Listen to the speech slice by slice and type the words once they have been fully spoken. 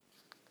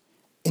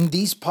In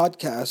these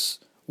podcasts,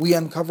 we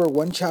uncover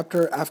one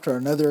chapter after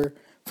another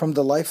from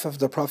the life of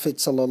the Prophet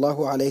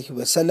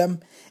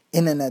ﷺ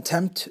in an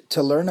attempt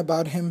to learn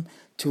about him,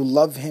 to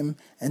love him,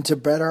 and to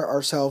better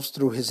ourselves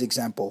through his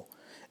example.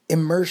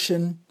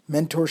 Immersion,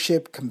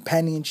 mentorship,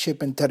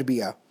 companionship, and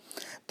tarbiyah.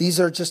 These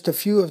are just a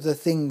few of the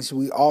things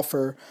we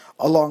offer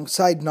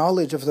alongside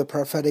knowledge of the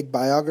prophetic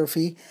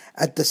biography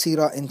at the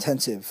Seerah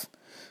Intensive.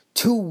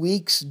 2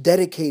 weeks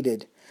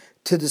dedicated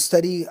to the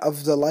study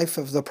of the life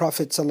of the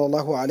Prophet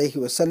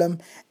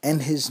ﷺ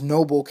and his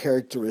noble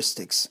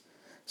characteristics.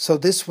 So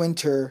this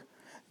winter,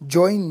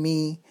 join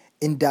me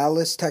in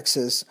Dallas,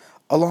 Texas,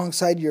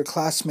 alongside your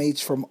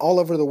classmates from all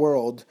over the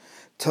world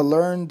to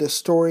learn the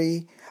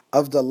story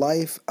of the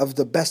life of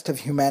the best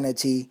of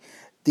humanity,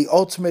 the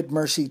ultimate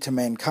mercy to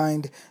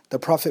mankind, the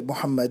Prophet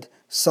Muhammad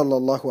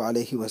sallallahu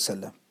alaihi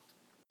wasallam.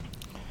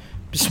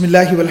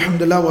 Bismillah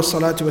walhamdulillah wa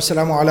salatu wa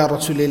salamu ala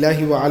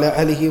rasulillahi wa ala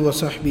alihi wa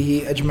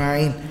sahbihi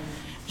ajma'in.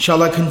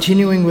 Inshallah,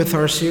 continuing with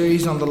our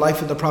series on the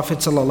life of the Prophet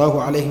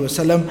sallallahu alaihi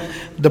wasallam,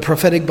 the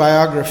prophetic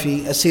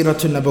biography, Seerah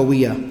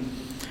Nabawiyah.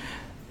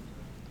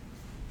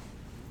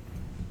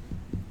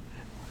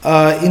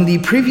 In the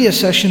previous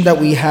session that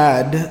we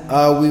had,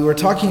 we were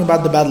talking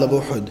about the Battle of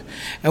Uhud,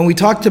 and we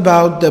talked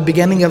about the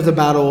beginning of the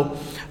battle,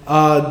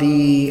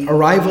 the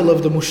arrival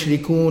of the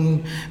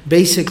mushrikun,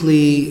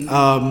 basically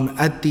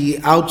at the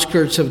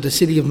outskirts of the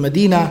city of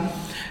Medina,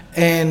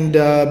 and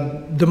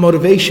the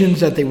motivations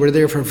that they were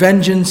there for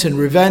vengeance and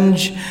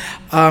revenge.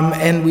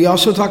 And we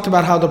also talked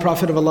about how the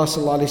Prophet of Allah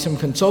ﷺ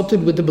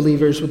consulted with the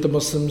believers, with the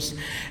Muslims,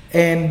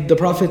 and the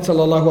Prophet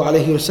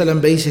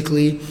ﷺ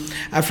basically,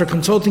 after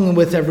consulting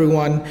with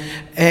everyone,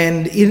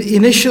 and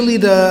initially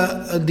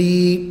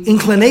the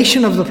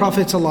inclination of the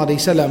Prophet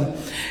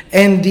ﷺ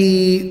and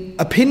the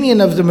opinion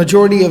of the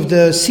majority of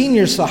the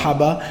senior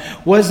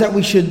Sahaba was that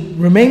we should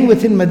remain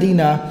within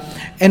Medina.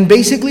 And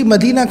basically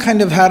Medina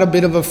kind of had a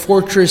bit of a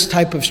fortress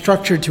type of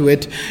structure to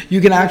it.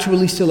 You can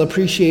actually still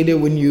appreciate it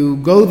when you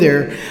go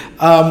there.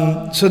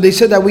 So they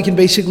said that we can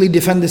basically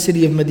defend the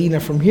city of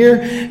Medina from here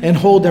and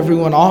hold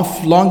everyone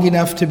off long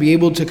enough to be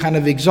able to kind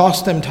of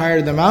exhaust them,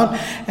 tire them out,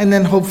 and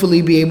then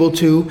hopefully be able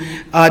to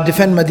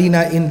defend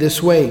Medina in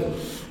this way.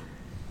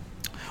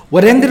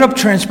 What ended up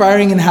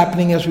transpiring and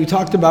happening, as we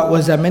talked about,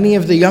 was that many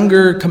of the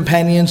younger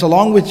companions,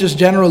 along with just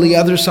generally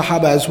other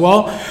Sahaba as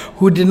well,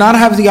 who did not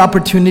have the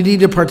opportunity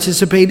to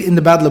participate in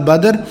the Battle of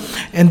Badr,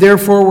 and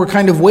therefore were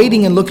kind of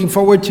waiting and looking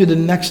forward to the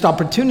next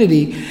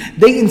opportunity,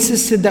 they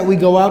insisted that we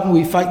go out and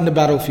we fight in the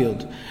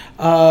battlefield.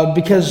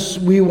 Because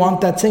we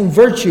want that same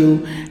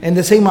virtue and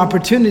the same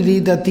opportunity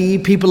that the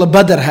people of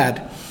Badr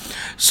had.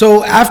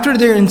 So after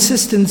their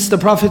insistence, the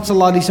Prophet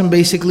ﷺ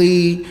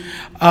basically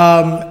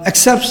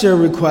accepts their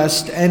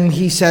request, and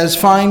he says,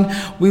 fine,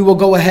 we will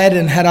go ahead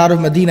and head out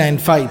of Medina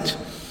and fight.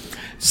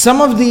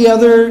 Some of the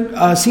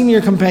other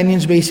senior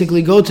companions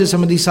basically go to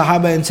some of these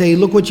Sahaba and say,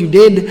 look what you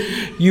did.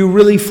 You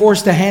really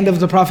forced the hand of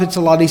the Prophet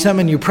ﷺ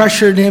and you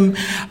pressured him,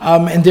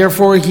 and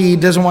therefore he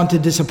doesn't want to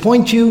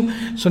disappoint you.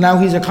 So now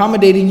he's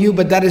accommodating you,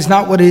 but that is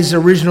not what his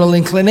original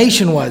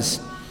inclination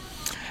was.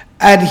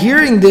 At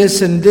hearing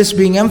this and this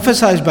being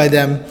emphasized by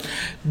them,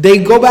 they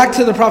go back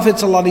to the Prophet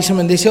ﷺ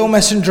and they say, "O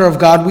Messenger of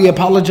God, we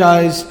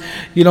apologize.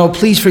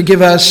 Please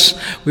forgive us.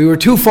 We were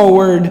too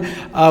forward.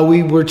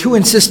 We were too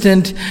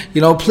insistent.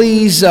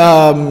 Please,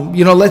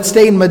 let's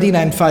stay in Medina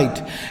and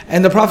fight."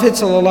 And the Prophet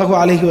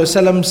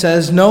ﷺ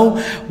says,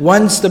 no,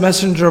 once the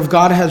Messenger of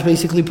God has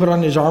basically put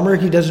on his armor,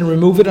 he doesn't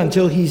remove it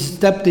until he's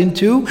stepped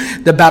into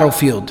the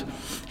battlefield.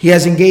 He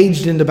has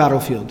engaged in the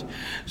battlefield.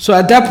 So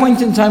at that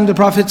point in time, the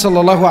Prophet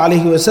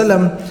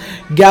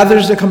ﷺ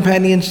gathers the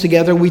companions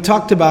together. We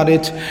talked about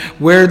it,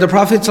 where the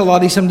Prophet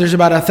ﷺ, there's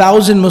about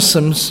 1,000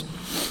 Muslims,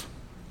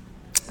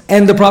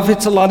 and the Prophet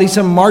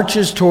ﷺ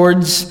marches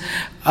towards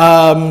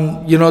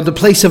the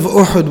place of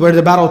Uhud, where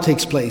the battle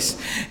takes place.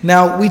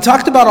 Now, we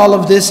talked about all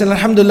of this, and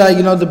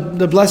alhamdulillah,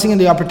 the blessing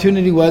and the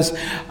opportunity was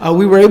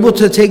we were able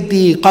to take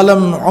the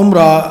Qalam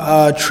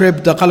Umrah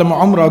trip, the Qalam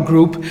Umrah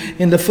group,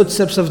 in the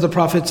footsteps of the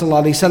Prophet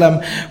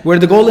ﷺ, where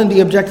the goal and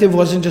the objective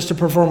wasn't just to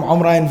perform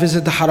Umrah and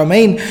visit the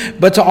Haramain,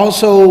 but to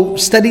also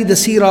study the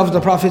Seerah of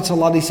the Prophet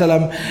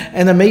ﷺ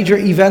and the major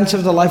events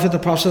of the life of the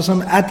Prophet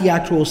ﷺ at the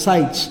actual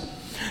sites.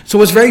 So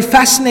what's very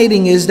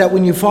fascinating is that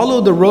when you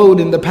follow the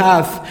road and the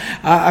path,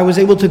 I was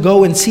able to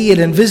go and see it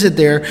and visit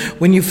there.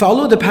 When you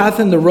follow the path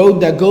and the road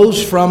that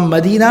goes from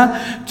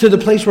Medina to the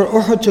place where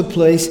Uhud took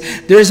place,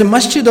 there is a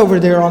masjid over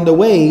there on the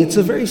way. It's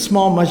a very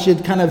small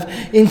masjid, kind of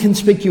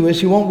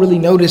inconspicuous. You won't really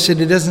notice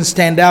it. It doesn't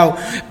stand out.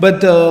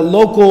 But the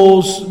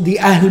locals, the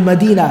Ahl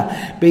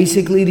Medina,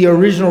 basically the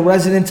original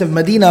residents of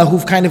Medina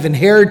who've kind of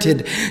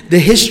inherited the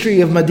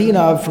history of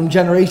Medina from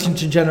generation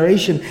to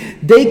generation,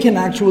 they can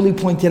actually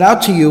point it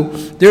out to you.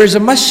 There is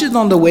a masjid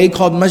on the way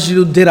called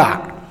Masjidul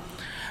Dira'.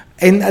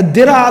 And a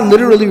dira'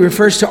 literally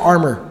refers to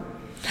armor.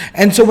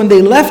 And so when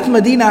they left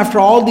Medina after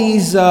all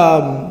these,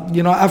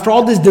 after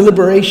all this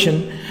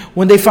deliberation,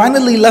 when they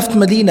finally left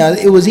Medina,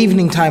 it was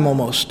evening time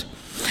almost.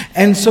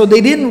 And so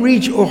they didn't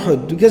reach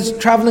Uhud, because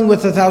traveling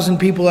with 1,000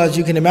 people, as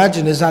you can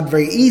imagine, is not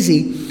very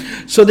easy.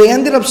 So they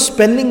ended up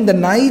spending the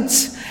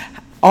nights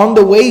on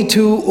the way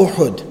to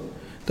Uhud.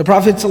 The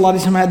Prophet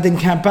ﷺ had them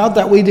camp out,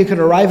 that way they could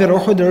arrive at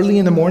Uhud early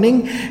in the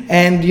morning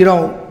and,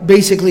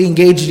 basically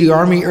engage the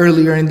army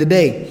earlier in the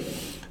day.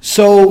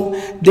 So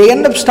they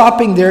end up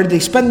stopping there, they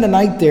spend the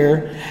night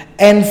there,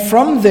 and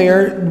from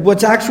there,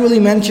 what's actually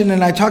mentioned,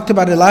 and I talked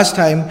about it last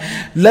time,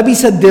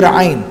 لَبِسَ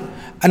الدِّرْعَيْنِ.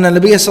 And the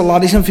Nabi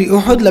sallallahu alayhi wa sallam fi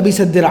Uhud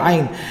labisa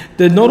dir'ain.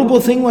 The notable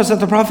thing was that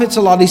the Prophet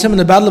sallallahu alayhi wa sallam in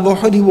the Battle of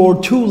Uhud, he wore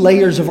 2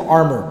 layers of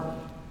armor.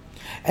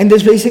 And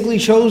this basically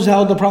shows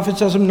how the Prophet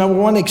sallallahu alayhi wa sallam,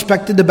 number one,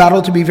 expected the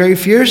battle to be very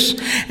fierce.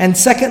 And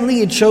secondly,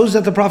 it shows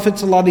that the Prophet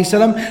sallallahu alayhi wa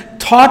sallam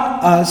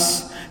taught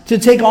us to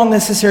take all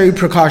necessary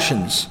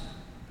precautions.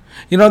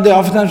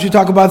 Oftentimes we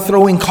talk about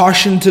throwing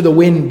caution to the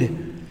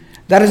wind.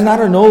 That is not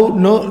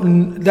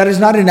that is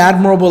not an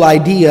admirable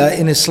idea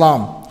in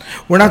Islam.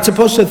 We're not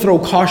supposed to throw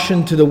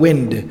caution to the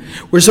wind.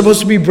 We're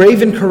supposed to be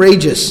brave and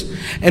courageous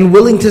and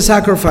willing to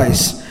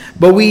sacrifice.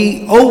 But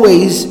we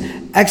always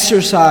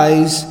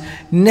exercise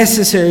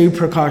necessary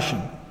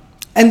precaution.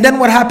 And then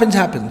what happens,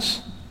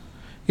 happens.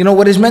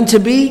 What is meant to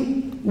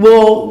be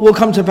will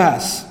come to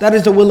pass. That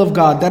is the will of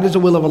God. That is the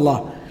will of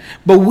Allah.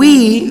 But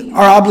we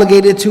are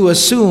obligated to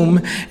assume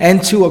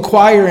and to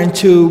acquire and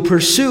to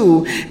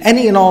pursue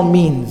any and all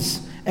means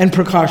and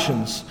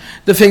precautions.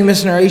 The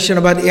famous narration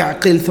about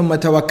i'qil thumma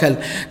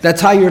tawakkal, that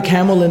tie your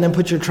camel and then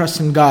put your trust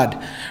in God,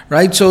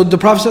 right? So the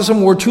Prophet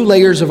ﷺ wore 2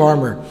 layers of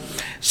armor.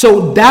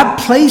 So that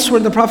place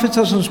where the Prophet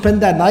ﷺ spent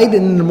that night,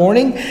 and in the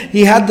morning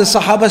he had the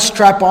Sahaba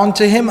strap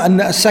onto him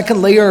a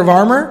second layer of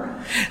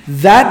armor.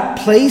 That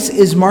place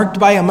is marked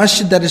by a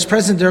masjid that is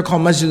present there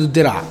called Masjid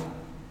al-Dira'.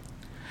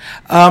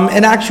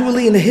 And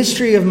actually in the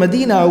history of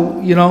Medina,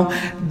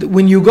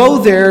 when you go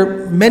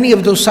there, many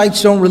of those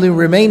sites don't really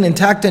remain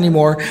intact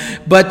anymore.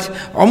 But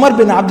Umar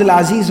bin Abdul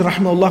Aziz,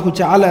 rahimahullah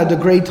ta'ala, the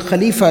great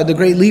Khalifa, the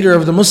great leader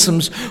of the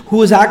Muslims, who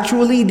was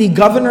actually the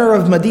governor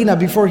of Medina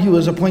before he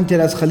was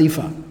appointed as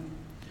Khalifa.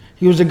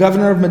 He was the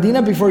governor of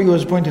Medina before he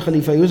was appointed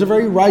Khalifa. He was a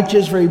very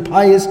righteous, very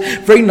pious,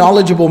 very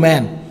knowledgeable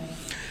man.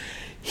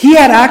 He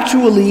had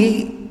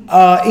actually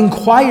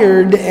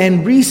inquired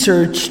and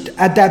researched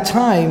at that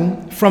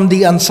time from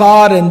the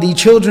Ansar and the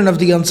children of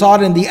the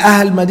Ansar and the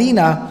Ahl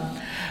Medina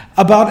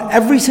about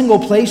every single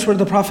place where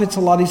the Prophet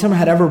ﷺ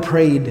had ever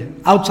prayed,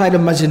 outside of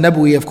Masjid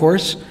Nabawi, of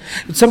course.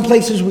 Some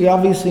places we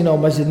obviously know,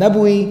 Masjid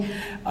Nabawi,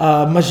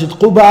 Masjid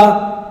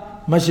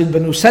Quba, Masjid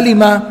Banu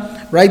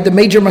Salima, right, the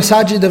major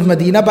masajid of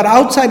Medina. But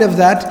outside of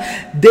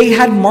that, they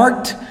had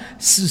marked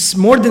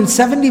more than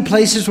 70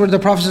 places where the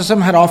Prophet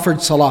ﷺ had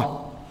offered salah.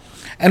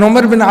 And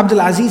Umar bin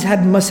Abdul Aziz had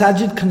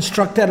masajid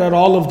constructed at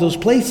all of those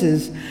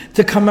places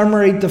to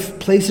commemorate the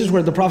places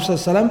where the Prophet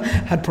ﷺ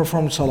had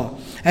performed salah.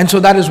 And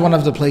so that is one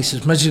of the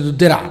places, Masjid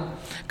al-Dira',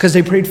 because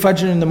they prayed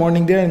Fajr in the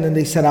morning there and then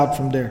they set out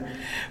from there.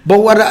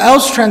 But what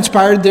else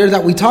transpired there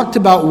that we talked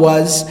about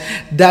was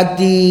that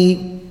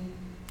the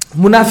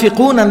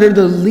Munafiqun, under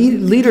the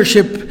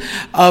leadership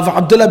of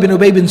Abdullah bin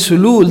Ubay bin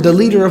Sulul, the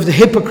leader of the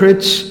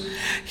hypocrites,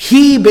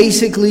 he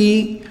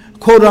basically,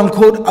 quote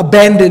unquote,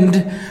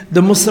 abandoned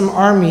the Muslim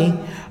army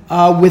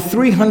with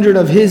 300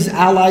 of his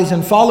allies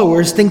and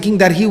followers, thinking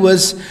that he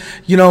was,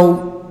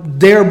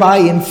 thereby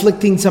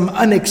inflicting some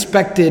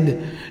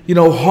unexpected,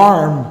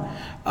 harm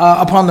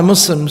upon the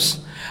Muslims.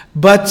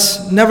 But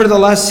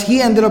nevertheless,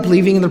 he ended up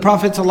leaving, and the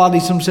Prophet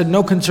ﷺ said,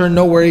 "No concern,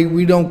 no worry.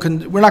 We're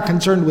not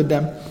concerned with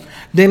them.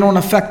 They don't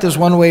affect us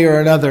one way or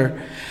another."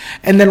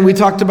 And then we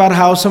talked about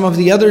how some of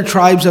the other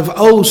tribes of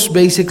Aus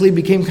basically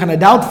became kind of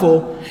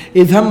doubtful.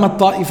 إِذْ هَمَّتْ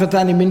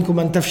طَائِفَتَانِ مِنْكُمْ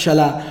أَن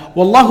تَفْشَلَا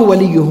وَاللَّهُ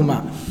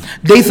وَلِيُّهُمَا.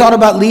 They thought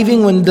about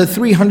leaving when the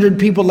 300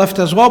 people left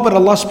as well, but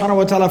Allah subhanahu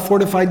wa ta'ala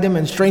fortified them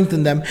and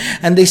strengthened them,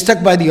 and they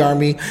stuck by the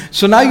army.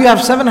 So now you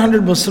have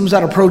 700 Muslims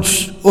that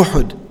approach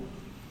Uhud.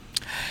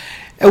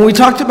 And we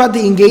talked about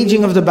the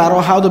engaging of the battle,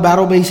 how the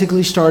battle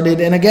basically started.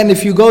 And again,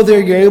 if you go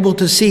there, you're able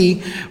to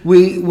see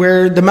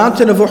where the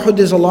mountain of Uhud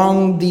is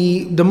along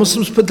the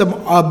Muslims put the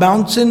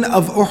mountain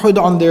of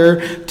Uhud on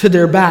to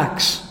their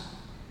backs.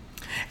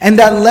 And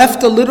that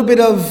left a little bit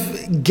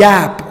of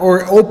gap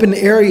or open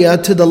area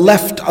to the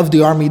left of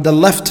the army, the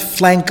left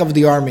flank of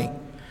the army.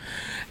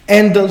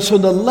 And so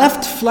the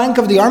left flank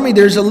of the army,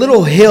 there's a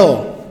little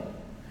hill.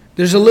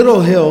 There's a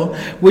little hill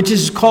which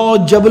is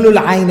called Jabalul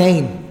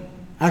Aynain.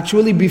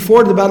 Actually,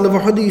 before the Battle of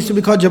Uhud, it used to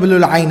be called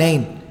Jabalul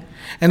Aynain.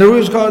 And the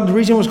reason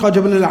it was called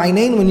Jabalul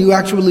Aynain, when you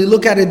actually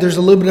look at it, there's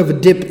a little bit of a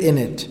dip in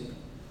it.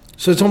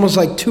 So it's almost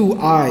like 2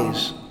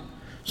 eyes.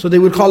 So they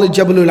would call it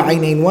Jabalul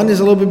Aynain. One is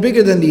a little bit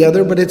bigger than the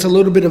other, but it's a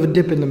little bit of a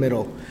dip in the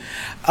middle.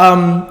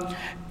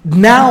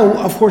 Now,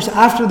 of course,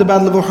 after the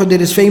Battle of Uhud, it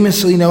is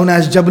famously known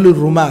as Jabalul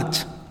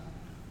Rumat.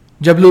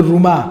 Jabalul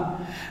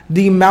Rumah.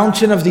 The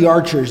mountain of the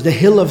archers, the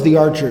hill of the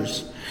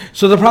archers.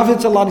 So the Prophet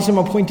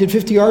ﷺ appointed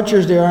 50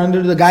 archers there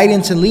under the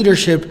guidance and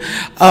leadership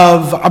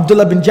of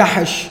Abdullah bin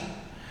Jahash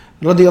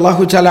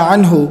radiyallahu ta'ala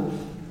anhu.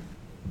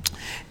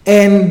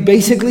 And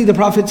basically the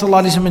Prophet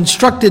ﷺ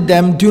instructed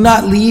them, do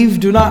not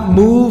leave, do not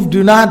move,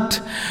 do not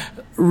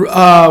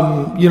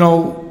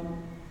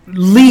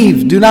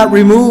leave, do not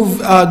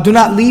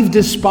leave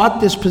this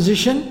spot, this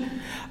position,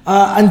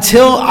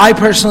 until I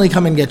personally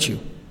come and get you.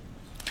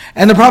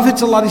 And the Prophet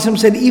ﷺ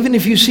said, even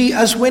if you see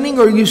us winning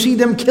or you see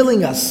them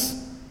killing us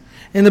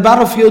in the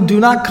battlefield, do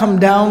not come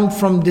down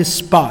from this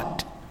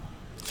spot.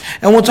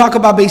 And we'll talk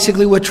about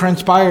basically what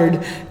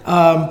transpired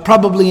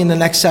probably in the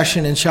next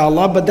session,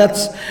 inshallah. But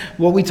that's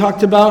what we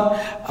talked about.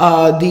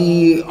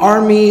 The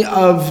army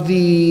of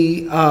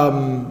the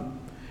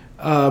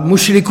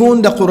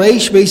mushrikun, the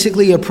Quraysh,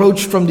 basically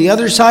approached from the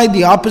other side,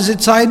 the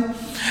opposite side.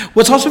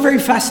 What's also very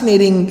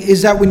fascinating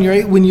is that when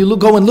you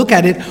go and look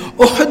at it,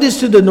 Uhud is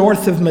to the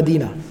north of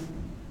Medina.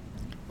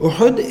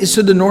 Uhud is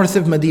to the north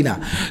of Medina.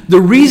 The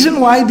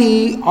reason why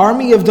the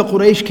army of the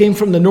Quraysh came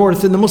from the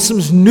north, and the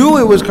Muslims knew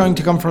it was going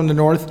to come from the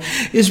north,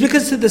 is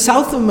because to the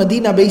south of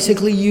Medina,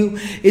 basically,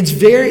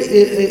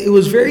 it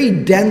was very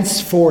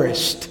dense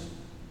forest.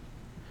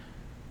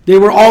 They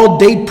were all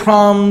date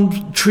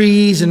palm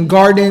trees and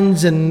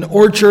gardens and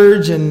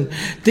orchards and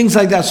things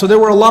like that. So there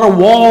were a lot of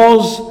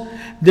walls.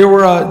 There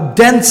were a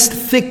dense,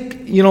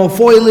 thick,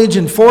 foliage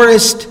and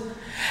forest.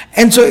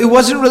 And so it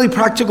wasn't really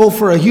practical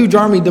for a huge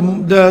army.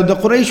 The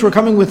Quraysh were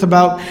coming with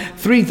about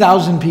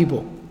 3,000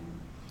 people.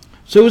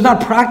 So it was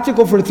not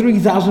practical for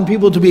 3,000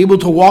 people to be able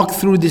to walk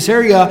through this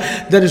area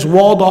that is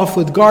walled off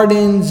with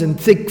gardens and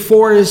thick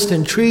forest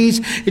and trees.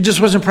 It just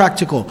wasn't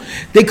practical.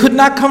 They could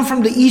not come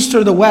from the east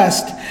or the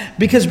west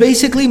because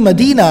basically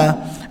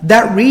Medina,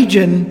 that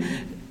region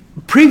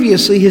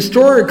previously,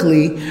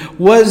 historically,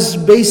 was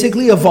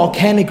basically a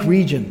volcanic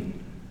region.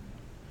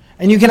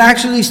 And you can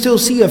actually still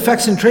see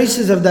effects and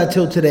traces of that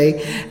till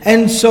today.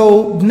 And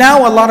so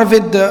now a lot of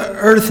it, the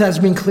earth has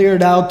been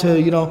cleared out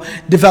to,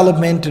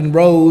 development and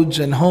roads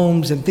and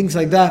homes and things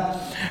like that.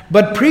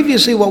 But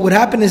previously what would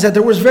happen is that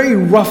there was very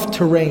rough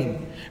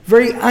terrain,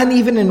 very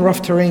uneven and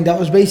rough terrain. That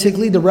was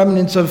basically the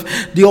remnants of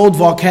the old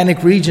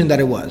volcanic region that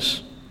it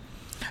was.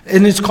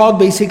 And it's called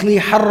basically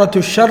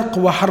Harratul Sharq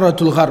wa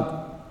Harratul Gharb.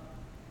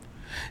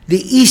 The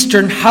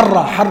eastern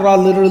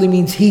Harra literally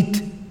means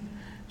heat.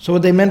 So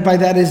what they meant by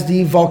that is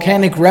the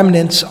volcanic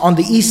remnants on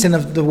the east and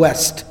of the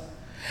west.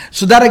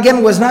 So that again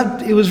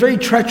it was very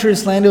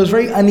treacherous land, it was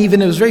very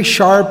uneven, it was very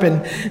sharp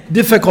and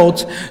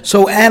difficult.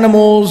 So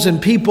animals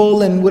and people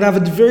would have a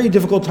very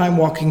difficult time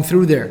walking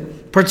through there,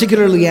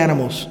 particularly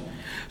animals.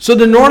 So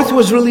the north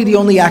was really the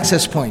only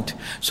access point.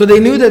 So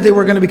they knew that they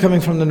were going to be coming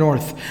from the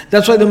north.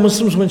 That's why the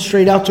Muslims went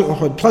straight out to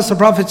Uhud. Plus the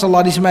Prophet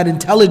ﷺ had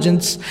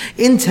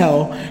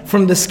intel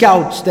from the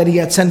scouts that he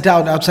had sent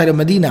out outside of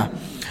Medina.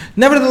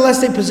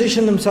 Nevertheless, they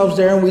positioned themselves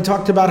there, and we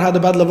talked about how the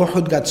Battle of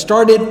Uhud got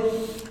started.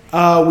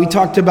 We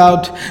talked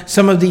about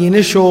some of the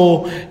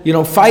initial,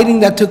 fighting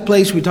that took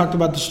place. We talked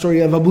about the story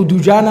of Abu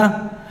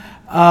Dujana,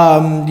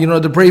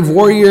 the brave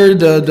warrior,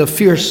 the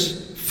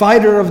fierce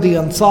fighter of the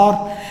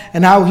Ansar,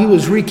 and how he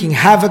was wreaking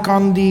havoc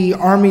on the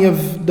army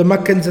of the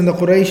Meccans and the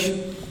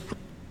Quraysh.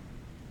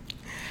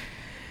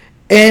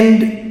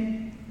 And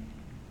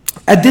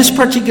at this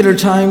particular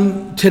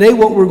time, today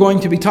what we're going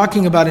to be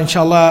talking about,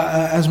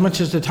 inshallah, as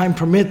much as the time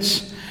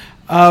permits,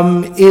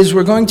 is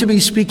we're going to be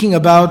speaking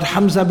about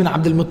Hamzah bin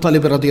Abdul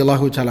Muttalib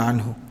radiallahu ta'ala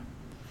anhu.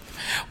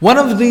 One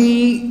of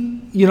the,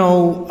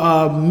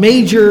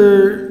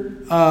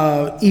 major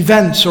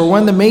events, or one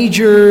of the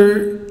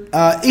major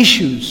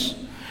issues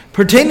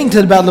pertaining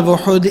to the Battle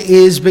of Uhud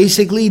is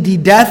basically the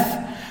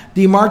death,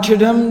 the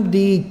martyrdom,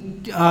 the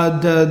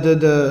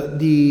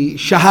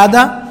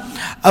shahada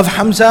of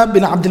Hamzah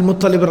bin Abdul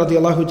Muttalib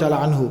radiallahu ta'ala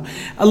anhu.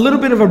 A little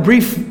bit of a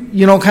brief,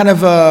 kind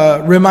of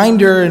a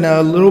reminder and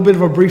a little bit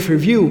of a brief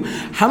review.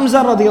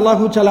 Hamzah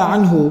radiallahu ta'ala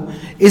anhu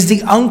is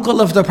the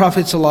uncle of the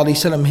Prophet sallallahu alaihi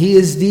wasallam. He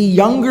is the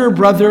younger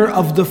brother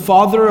of the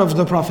father of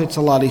the Prophet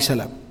sallallahu alaihi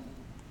wasallam.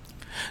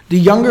 The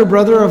younger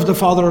brother of the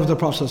father of the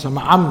Prophet sallallahu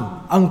alaihi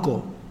wasallam.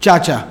 Uncle,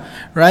 chacha,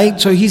 right?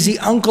 So he's the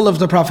uncle of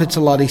the Prophet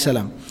sallallahu alaihi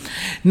wasallam.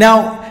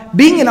 Now,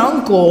 being an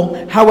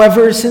uncle,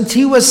 however, since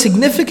he was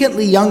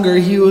significantly younger,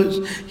 he was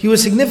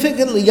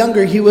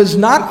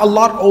not a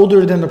lot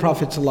older than the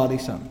Prophet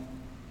ﷺ.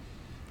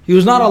 He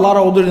was not a lot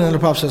older than the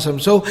Prophet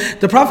ﷺ. So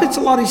the Prophet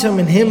ﷺ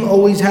and him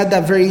always had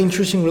that very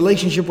interesting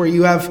relationship where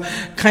you have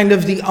kind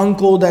of the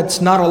uncle that's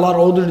not a lot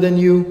older than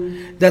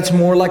you, that's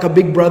more like a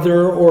big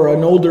brother or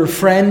an older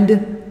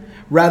friend,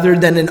 rather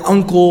than an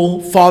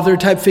uncle, father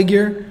type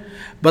figure.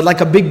 But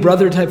like a big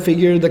brother type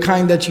figure, the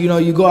kind that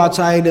you go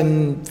outside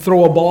and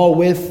throw a ball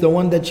with,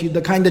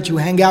 the kind that you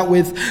hang out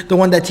with, the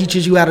one that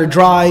teaches you how to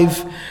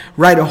drive,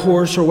 ride a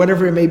horse or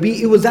whatever it may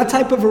be. It was that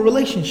type of a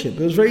relationship.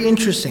 It was very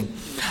interesting.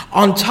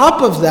 On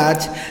top of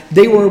that,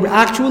 they were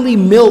actually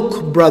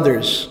milk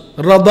brothers,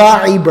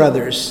 rada'i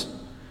brothers,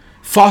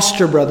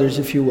 foster brothers,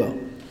 if you will.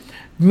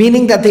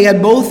 Meaning that they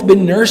had both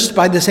been nursed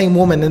by the same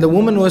woman, and the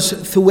woman was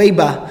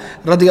Thuwayba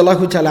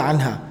radiallahu ta'ala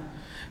anha.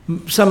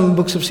 Some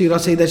books of Seerah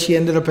say that she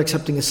ended up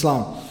accepting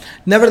Islam.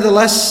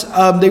 Nevertheless,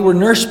 they were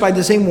nursed by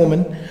the same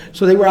woman,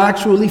 so they were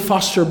actually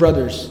foster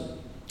brothers.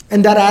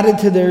 And that added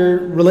to their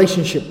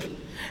relationship.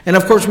 And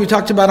of course, we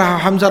talked about how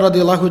Hamzah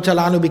radiallahu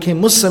ta'ala anhu became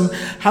Muslim.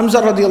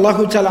 Hamzah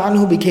radiallahu ta'ala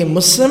anhu became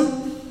Muslim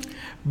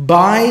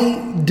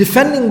by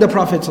defending the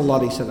Prophet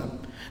ﷺ.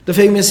 The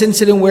famous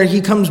incident where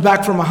he comes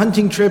back from a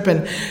hunting trip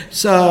and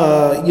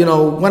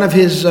one of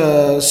his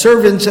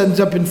servants ends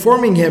up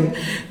informing him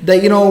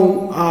that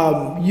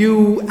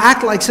you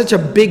act like such a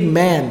big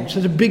man,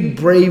 such a big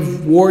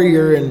brave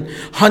warrior and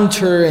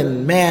hunter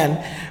and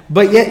man,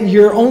 but yet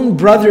your own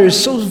brother is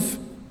severely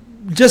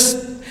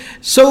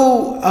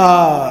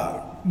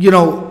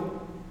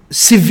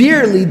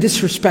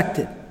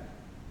disrespected.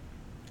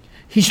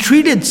 He's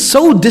treated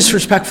so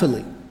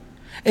disrespectfully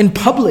in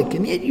public,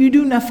 and yet you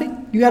do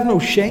nothing. You have no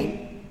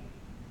shame.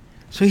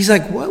 So he's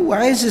like,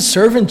 why is his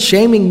servant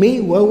shaming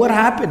me? What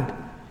happened?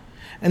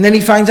 And then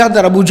he finds out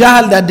that Abu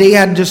Jahl that day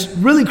had just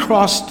really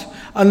crossed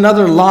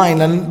another line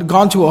and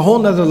gone to a whole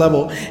nother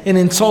level in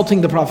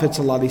insulting the Prophet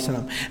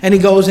ﷺ. And he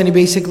goes and he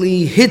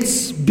basically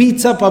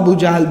beats up Abu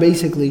Jahl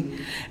basically,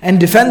 and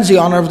defends the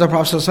honor of the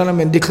Prophet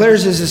ﷺ and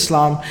declares his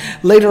Islam.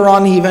 Later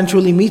on, he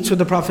eventually meets with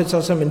the Prophet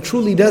ﷺ and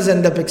truly does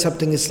end up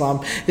accepting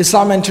Islam.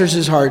 Islam enters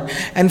his heart.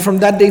 And from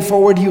that day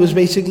forward, he was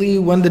basically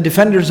one of the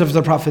defenders of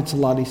the Prophet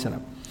ﷺ.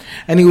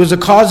 And he was a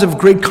cause of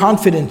great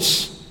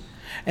confidence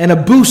and a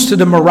boost to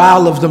the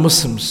morale of the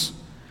Muslims.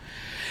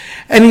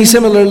 And he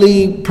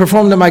similarly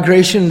performed the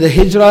migration, the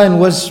hijrah, and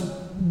was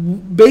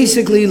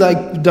basically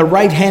like the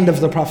right hand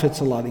of the Prophet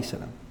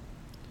ﷺ.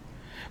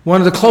 One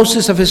of the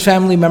closest of his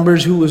family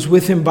members who was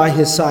with him by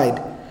his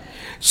side.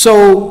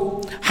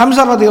 So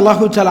Hamzah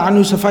radiallahu ta'ala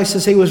anhu, suffice to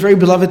say, was very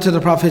beloved to the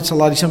Prophet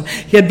ﷺ.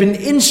 He had been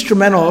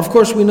instrumental. Of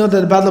course, we know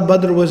that the Battle of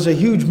Badr was a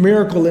huge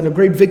miracle and a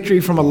great victory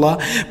from Allah.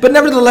 But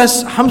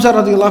nevertheless, Hamzah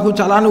radiallahu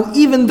ta'ala anhu,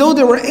 even though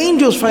there were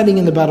angels fighting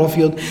in the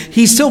battlefield,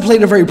 he still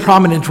played a very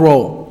prominent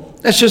role.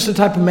 That's just the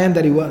type of man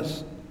that he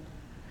was.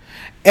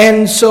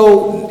 And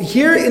so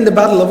here in the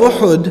Battle of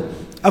Uhud,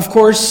 of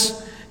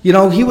course, he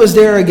was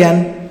there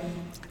again.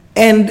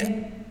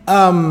 And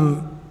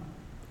Hamzah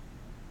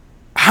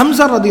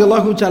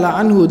radiallahu ta'ala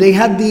anhu, they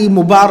had the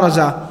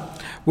mubaraza,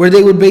 where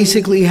they would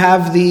basically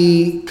have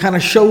the kind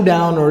of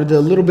showdown or the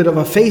little bit of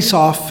a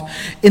face-off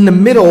in the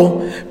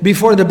middle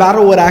before the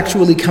battle would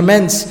actually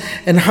commence.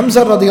 And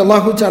Hamzah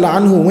radiallahu ta'ala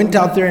anhu went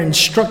out there and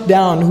struck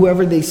down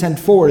whoever they sent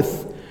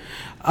forth.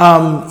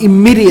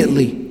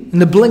 Immediately, in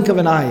the blink of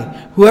an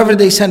eye, whoever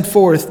they sent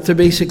forth to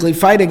basically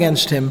fight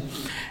against him.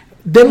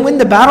 Then when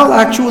the battle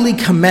actually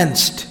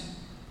commenced,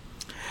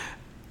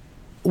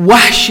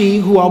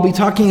 Wahshi, who I'll be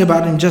talking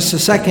about in just a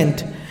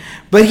second,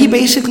 but he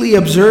basically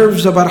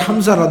observes about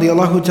Hamzah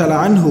radiallahu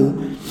ta'ala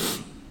anhu.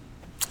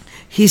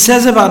 He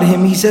says about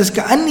him, he says,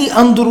 كَأَنِّي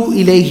أَنْظُرُ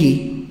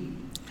إِلَيْهِ.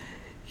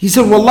 He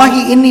said,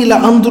 وَاللَّهِ إِنِّي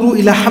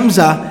لَأَنْظُرُ إِلَى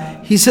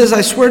Hamzah. He says,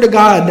 I swear to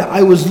God,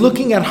 I was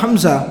looking at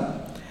Hamzah.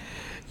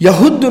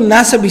 يَهُدُّ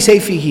النَّاسَ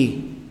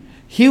بِسَيْفِهِ.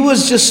 He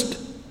was just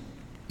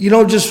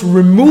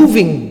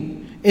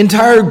removing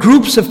entire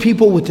groups of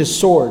people with his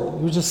sword.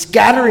 He was just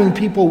scattering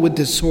people with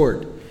his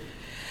sword.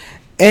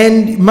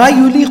 And مَا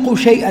يُلِيقُ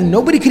شَيْئًا.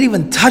 Nobody could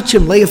even touch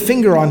him, lay a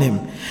finger on him.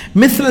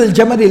 مِثْلَ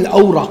الْجَمَلِ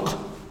الْأَوْرَقِ.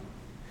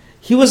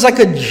 He was like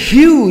a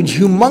huge,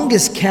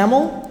 humongous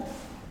camel,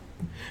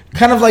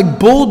 kind of like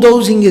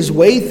bulldozing his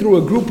way through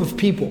a group of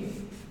people.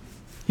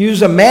 He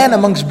was a man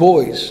amongst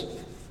boys.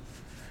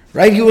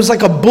 Right? He was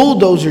like a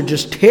bulldozer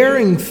just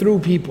tearing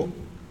through people.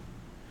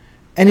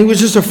 And he was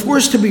just a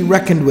force to be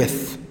reckoned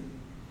with.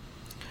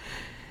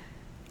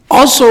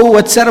 Also,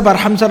 what's said about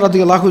Hamzah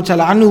radiallahu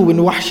ta'ala anhu, when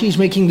Wahshi is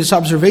making this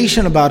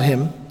observation about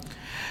him,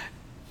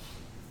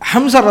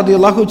 Hamzah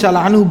radiallahu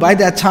ta'ala anhu, by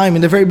that time,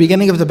 in the very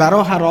beginning of the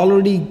battle, had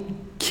already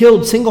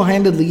killed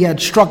single-handedly, he had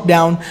struck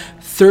down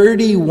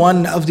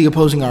 31 of the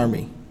opposing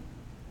army.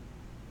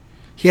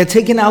 He had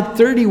taken out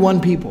 31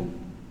 people.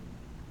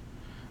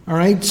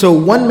 Alright, so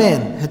one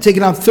man had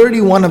taken out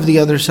 31 of the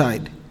other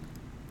side.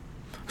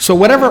 So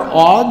whatever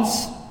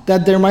odds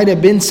that there might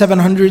have been,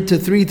 700 to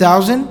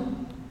 3,000,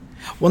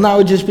 well, now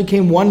it just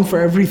became one for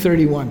every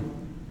 31.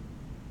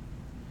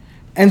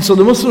 And so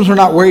the Muslims were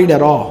not worried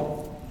at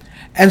all.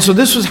 And so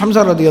this was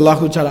Hamzah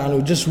radiallahu ta'ala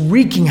anhu, just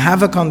wreaking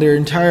havoc on their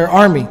entire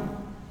army.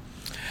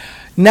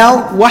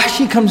 Now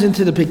Wahshi comes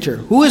into the picture.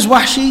 Who is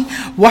Wahshi?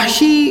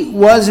 Wahshi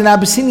was an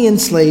Abyssinian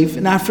slave,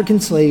 an African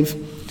slave,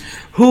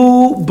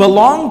 who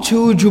belonged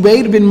to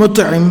Jubayr bin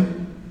Mut'im,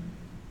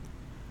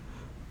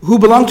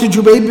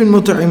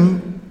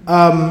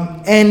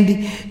 and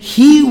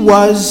he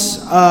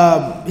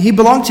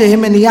belonged to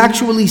him, and he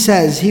actually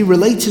says, he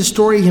relates his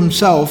story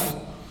himself.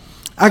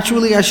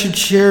 Actually, I should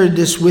share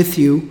this with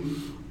you.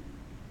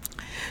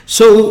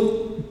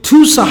 So,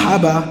 two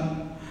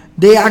Sahaba,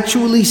 they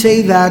actually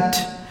say that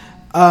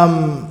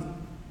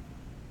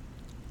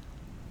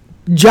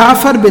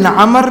Ja'far bin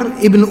Amr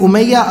ibn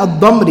Umayyah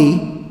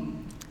al-Damri,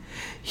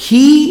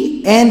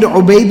 he and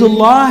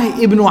Ubaidullah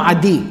ibn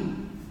Adi,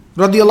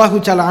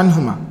 radiyallahu ta'ala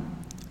anhuma,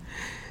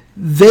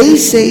 they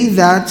say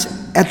that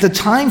at the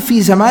time, fi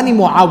zamani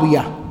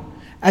Muawiyah,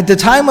 at the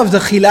time of the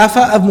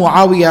Khilafah of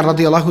Muawiyah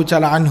radiyallahu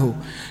ta'ala anhu.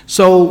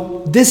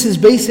 So this is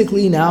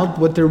basically now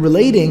what they're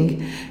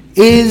relating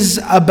is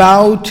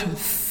about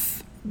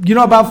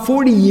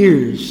 40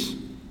 years,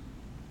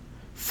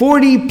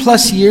 40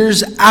 plus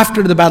years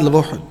after the Battle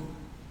of Uhud.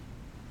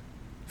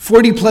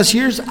 40 plus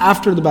years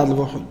after the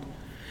Battle of Uhud.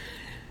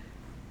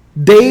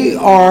 They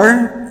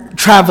are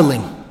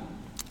traveling.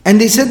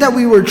 And they said that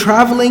we were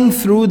traveling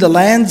through the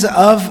lands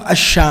of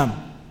Asham.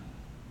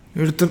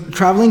 We were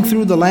traveling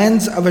through the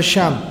lands of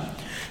Asham.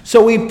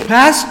 So we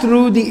passed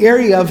through the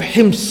area of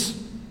Hims.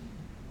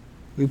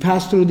 We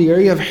passed through the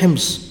area of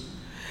Hims.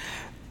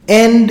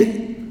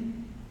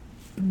 And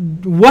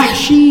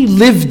Wahshi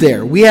lived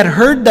there. We had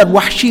heard that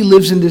Wahshi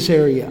lives in this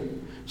area.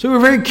 So we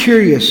were very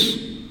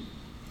curious.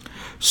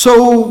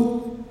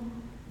 So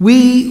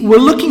we were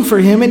looking for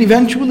him, and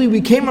eventually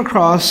we came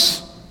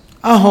across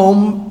a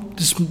home.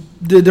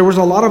 There was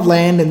a lot of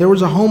land, and there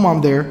was a home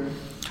on there.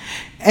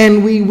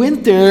 And we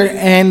went there,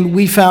 and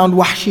we found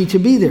Wahshi to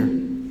be there.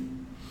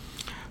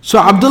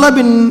 So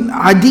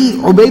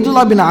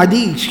Ubaidullah bin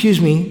Adi,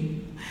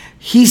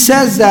 he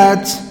says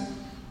that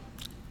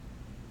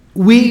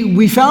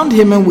we found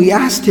him and we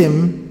asked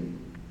him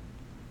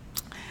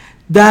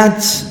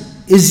that,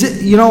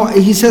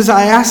 he says,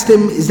 I asked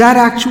him, is that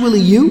actually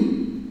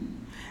you?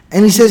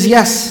 And he says,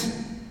 yes.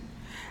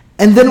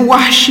 And then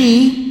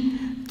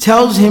Wahshi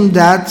tells him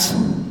that,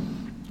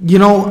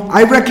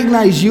 I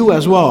recognize you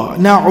as well.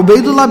 Now,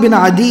 Ubaidullah bin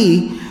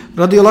Adi,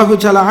 radiallahu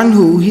ta'ala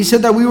anhu, he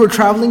said that we were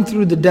traveling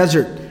through the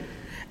desert.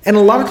 And a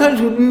lot of times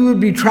when we would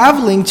be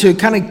traveling to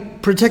kind of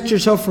protect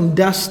yourself from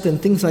dust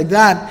and things like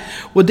that,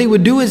 what they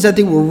would do is that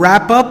they would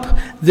wrap up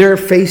their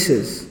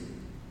faces.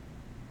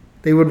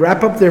 They would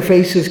wrap up their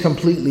faces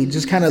completely,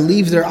 just kind of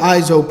leave their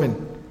eyes open,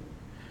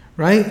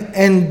 right?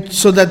 And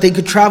so that they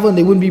could travel and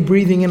they wouldn't be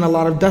breathing in a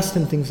lot of dust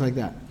and things like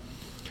that.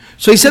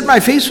 So he said my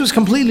face was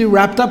completely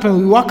wrapped up, and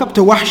we walk up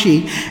to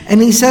Wahshi,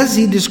 and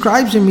he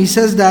describes him, he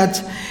says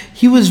that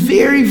he was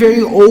very,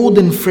 very old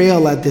and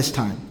frail at this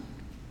time.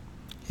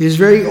 He was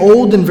very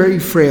old and very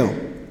frail.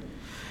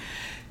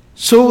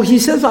 So he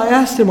says, I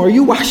asked him, are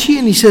you Wahshi?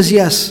 And he says,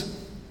 yes.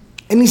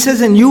 And he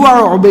says, and you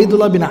are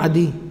Ubaidullah bin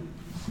Adi?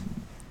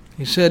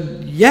 He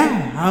said,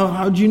 yeah.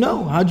 How'd you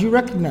know? How'd you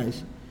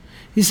recognize?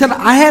 He said,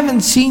 I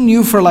haven't seen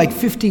you for like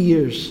 50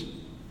 years.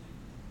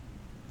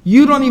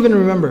 You don't even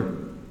remember.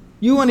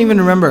 You won't even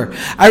remember.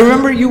 I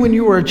remember you when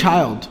you were a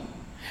child.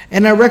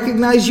 And I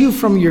recognize you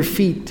from your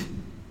feet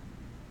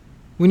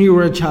when you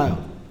were a child.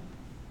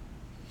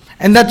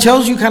 And that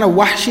tells you kind of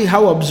Wahshi,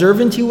 how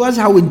observant he was,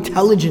 how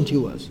intelligent he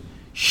was.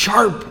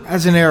 Sharp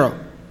as an arrow.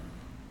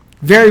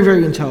 Very,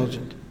 very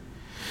intelligent.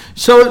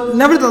 So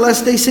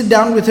nevertheless, they sit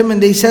down with him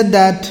and they said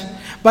that,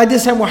 by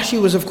this time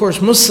Wahshi was of course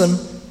Muslim.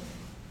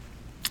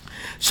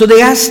 So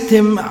they asked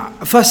him,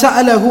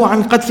 فَسَأَلَهُ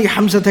عَنْ قَتْلِ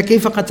حَمْزَةَ كَيْفَ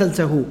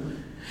قَتَلْتَهُ?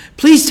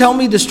 Please tell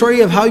me the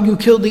story of how you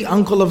killed the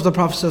uncle of the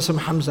Prophet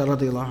Hamzah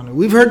radiallahu anhu.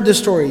 We've heard the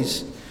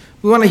stories.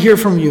 We want to hear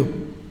from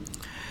you.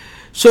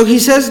 So he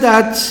says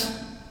that,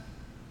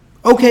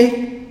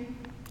 okay,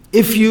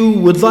 if you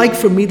would like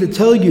for me to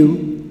tell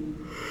you,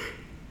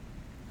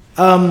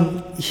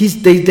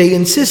 they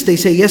insist, they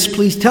say, yes,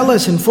 please tell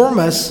us, inform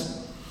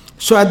us.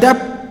 So at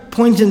that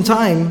point in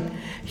time,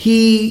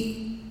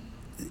 he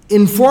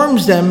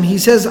informs them, he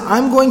says,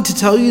 I'm going to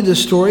tell you the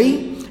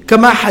story,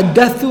 كما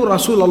حدثت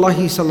رسول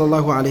الله صلى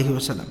الله عليه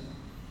وسلم.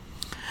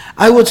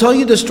 I will tell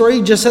you the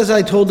story just as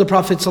I told the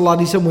Prophet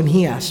ﷺ when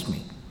he asked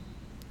me.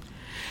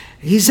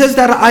 He says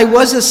that I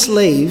was a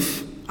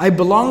slave. I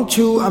belonged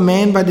to a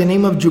man by the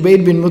name of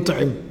Jubair bin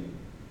Mut'im.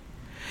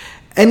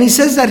 And he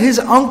says that his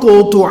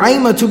uncle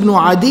Tu'aymah ibn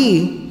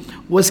Adi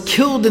was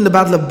killed in the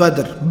Battle of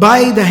Badr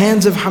by the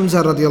hands of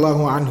Hamzah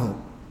radiallahu anhu.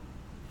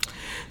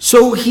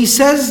 So he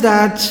says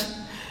that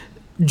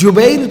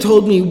Jubair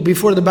told me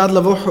before the Battle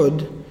of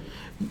Uhud,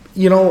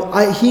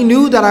 he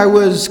knew that I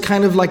was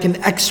kind of like an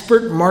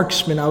expert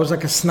marksman. I was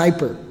like a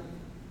sniper.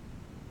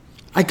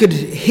 I could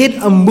hit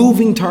a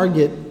moving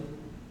target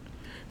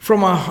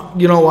from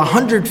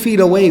 100 feet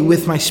away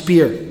with my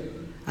spear.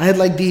 I had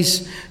like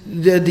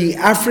the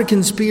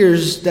African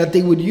spears that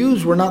they would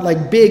use were not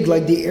like big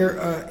like the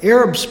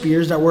Arab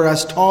spears that were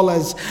as tall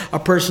as a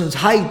person's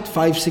height,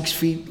 5-6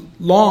 feet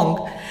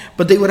long.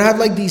 But they would have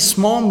like these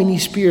small mini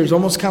spears,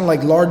 almost kind of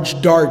like large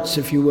darts,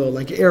 if you will,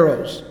 like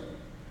arrows.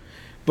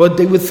 But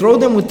they would throw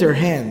them with their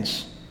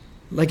hands,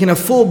 like in a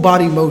full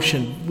body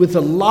motion, with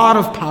a lot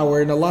of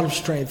power and a lot of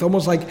strength.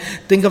 Almost like,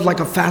 think of like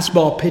a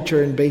fastball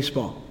pitcher in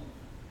baseball.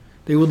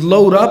 They would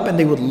load up and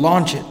they would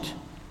launch it.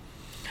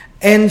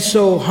 And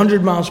so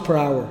 100 miles per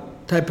hour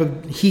type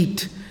of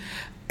heat.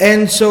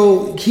 And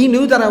so he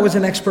knew that I was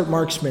an expert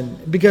marksman,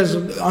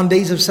 because on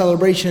days of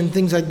celebration,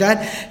 things like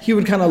that, he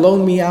would kind of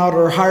loan me out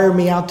or hire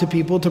me out to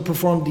people to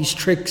perform these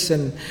tricks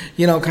and,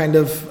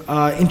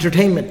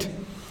 entertainment.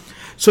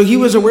 So he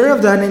was aware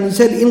of that, and he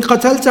said, "In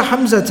qatalta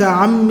Hamzata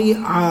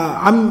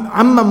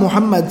amma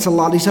Muhammad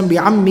sallallahu alaihi wasallam bi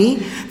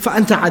ammi fa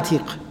anta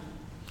atiq."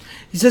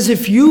 He says,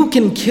 if you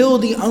can kill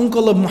the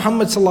uncle of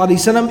Muhammad sallallahu alaihi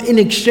wasallam in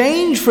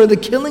exchange for the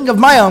killing of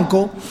my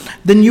uncle,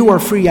 then you are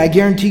free. I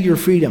guarantee your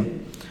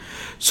freedom.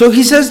 So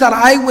he says that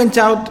I went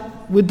out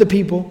with the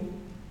people.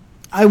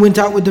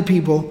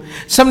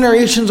 Some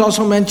narrations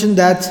also mention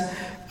that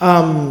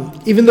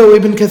Even though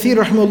Ibn Kathir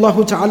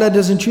rahimahullah ta'ala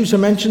doesn't choose to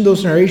mention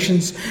those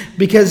narrations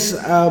because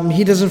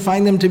he doesn't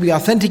find them to be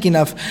authentic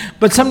enough.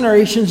 But some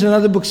narrations in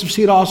other books of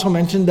Seerah also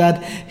mention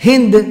that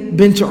Hind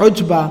bint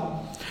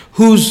Utbah,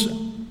 whose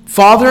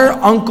father,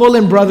 uncle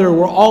and brother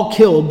were all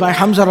killed by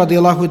Hamzah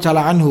radiallahu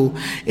ta'ala anhu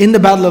in the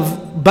battle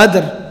of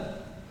Badr,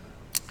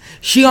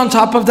 she on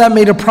top of that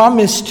made a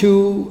promise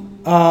to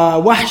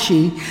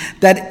Wahshi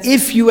that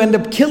if you end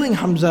up killing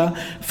Hamzah,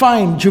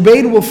 fine,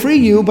 Jubayd will free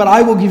you, but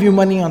I will give you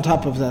money on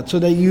top of that so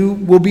that you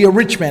will be a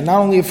rich man, not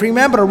only a free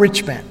man but a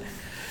rich man.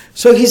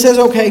 So he says,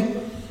 okay.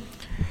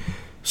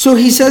 So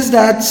he says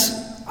that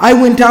I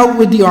went out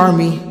with the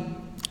army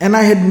and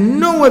I had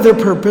no other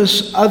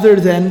purpose other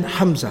than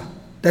Hamzah.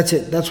 That's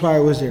it, that's why I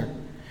was there.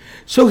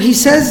 So he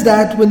says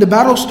that when the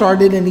battle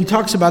started, and he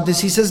talks about this,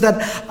 he says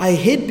that I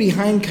hid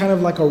behind kind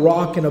of like a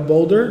rock and a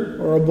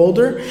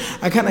boulder.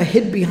 I kind of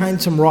hid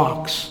behind some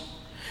rocks.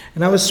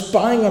 And I was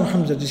spying on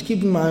Hamzah, just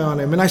keeping my eye on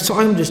him. And I saw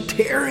him just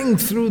tearing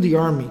through the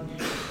army,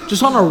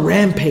 just on a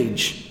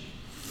rampage.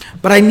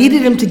 But I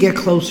needed him to get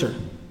closer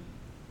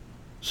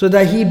so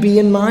that he'd be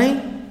in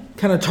my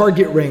kind of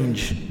target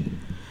range.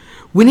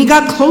 When he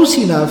got close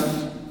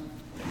enough,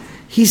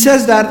 he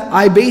says that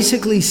I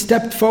basically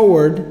stepped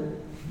forward.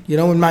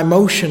 In my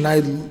motion,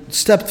 I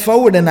stepped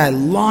forward and I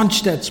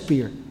launched that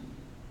spear,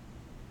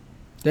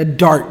 that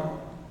dart.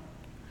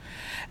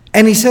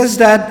 And he says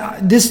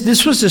that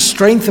this was the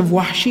strength of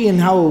Wahshi and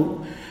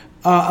how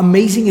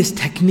amazing his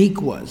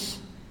technique was.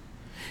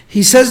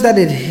 He says that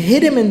it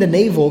hit him in the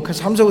navel,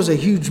 because Hamzah was a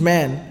huge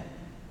man,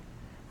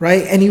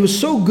 right? And he was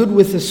so good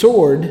with the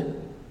sword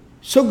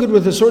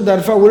that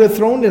if I would have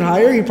thrown it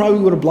higher, he probably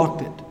would have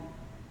blocked it.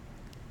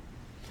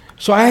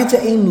 So I had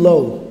to aim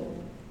low.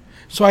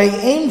 So I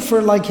aimed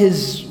for like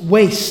his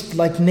waist,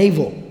 like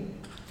navel.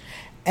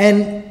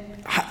 And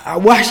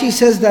Wahshi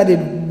says that it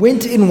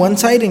went in one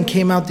side and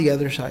came out the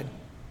other side.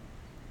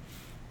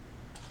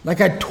 Like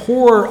I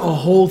tore a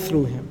hole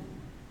through him.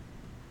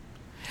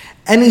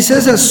 And he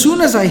says as soon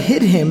as I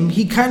hit him,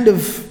 he kind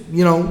of,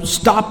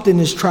 stopped in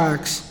his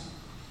tracks.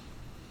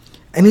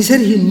 And he said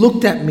he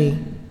looked at me,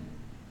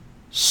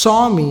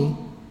 saw me,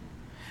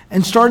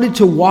 and started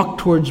to walk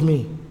towards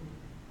me.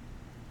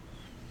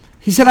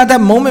 He said at that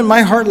moment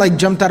my heart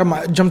jumped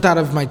out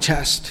of my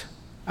chest.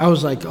 I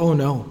was like, oh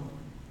no.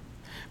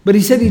 But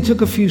he said he took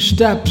a few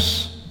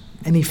steps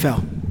and he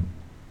fell.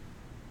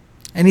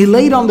 And he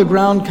laid on the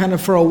ground kind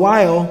of for a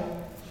while,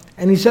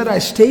 and he said I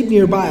stayed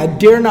nearby. I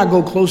dare not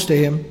go close to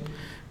him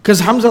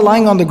because Hamzah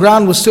lying on the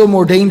ground was still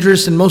more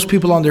dangerous than most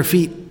people on their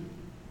feet.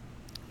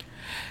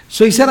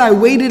 So he said I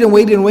waited and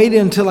waited and waited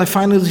until I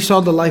finally saw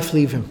the life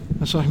leave him.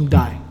 I saw him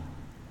die.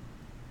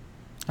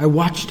 I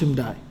watched him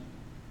die.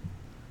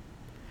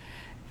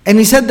 And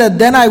he said that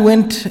then I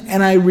went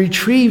and I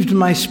retrieved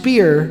my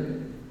spear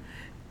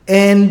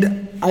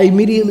and I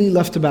immediately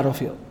left the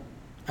battlefield.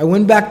 I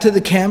went back to the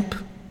camp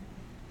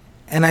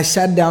and I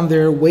sat down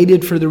there,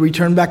 waited for the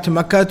return back to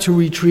Mecca to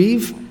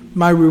retrieve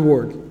my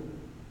reward.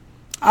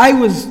 He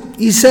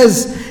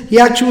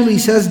actually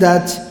says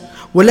that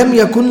وَلَمْ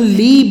يَكُنْ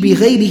لِي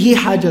بِغَيْرِهِ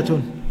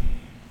حَاجَةٌ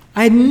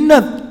I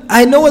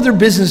had no other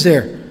business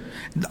there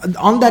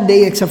on that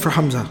day except for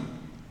Hamzah.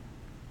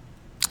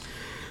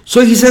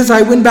 So he says,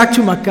 I went back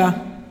to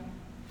Mecca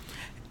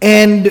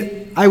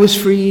and I was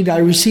freed, I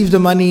received the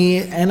money,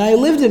 and I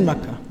lived in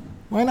Mecca.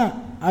 Why not?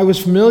 I was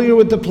familiar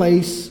with the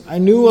place, I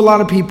knew a lot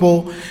of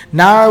people,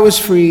 now I was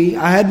free,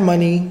 I had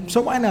money,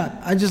 so why not?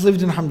 I just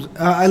lived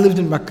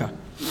in Mecca.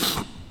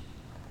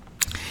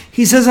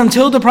 He says,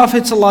 until the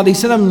Prophet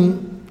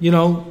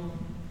ﷺ,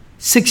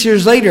 6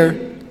 years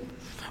later,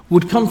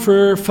 would come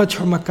for Fath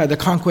Mecca, the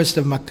conquest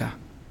of Mecca.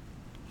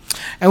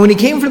 And when he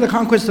came for the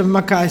conquest of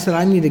Mecca, I said,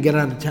 I need to get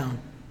out of town.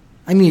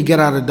 I need to get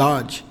out of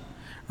Dodge,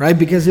 right?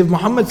 Because if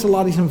Muhammad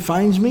ﷺ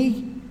finds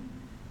me,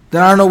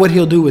 then I don't know what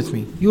he'll do with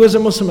me. He was a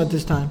Muslim at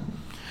this time.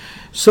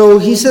 So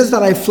he says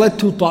that I fled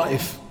to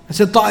Ta'if. I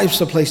said, Ta'if's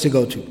the place to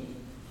go to.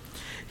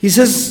 He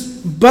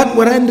says, but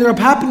what ended up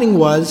happening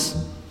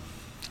was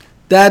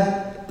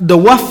that the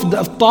wafd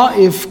of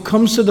Ta'if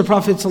comes to the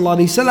Prophet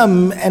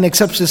ﷺ and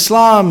accepts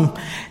Islam.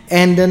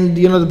 And then,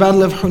 the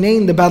Battle of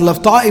Hunayn, the Battle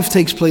of Ta'if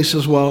takes place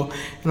as well.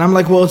 And I'm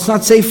like, well, it's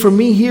not safe for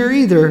me here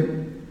either.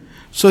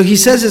 So he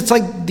says it's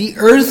like the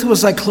earth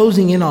was like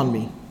closing in on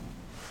me.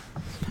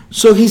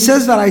 So he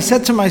says that I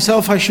said to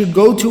myself I should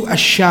go to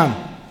Ash-Sham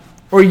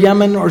or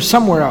Yemen or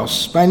somewhere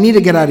else, but I need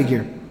to get out of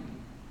here.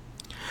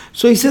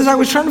 So he says I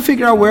was trying to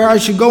figure out where I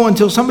should go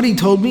until somebody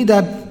told me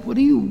that,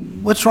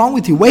 what's wrong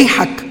with you?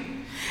 Wayhak.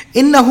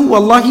 إنه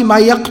والله ما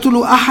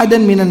يقتل أحدا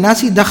من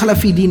الناس دخل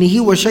في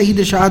دينه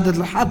وشهد شهادة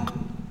الحق.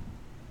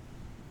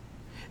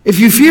 If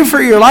you fear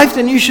for your life,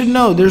 then you should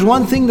know there's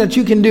one thing that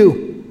you can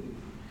do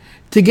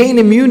to gain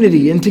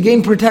immunity and to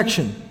gain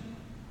protection.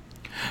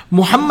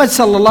 Muhammad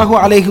sallallahu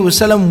alayhi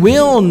wasallam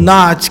will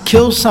not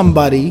kill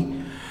somebody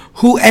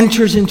who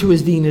enters into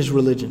his deen, his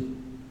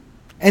religion,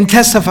 and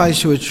testifies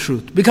to its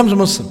truth, becomes a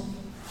Muslim.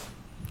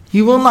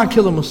 He will not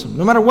kill a Muslim,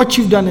 no matter what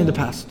you've done in the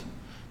past.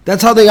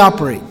 That's how they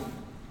operate.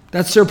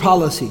 That's their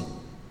policy.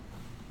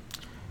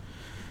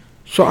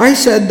 So I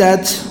said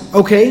that,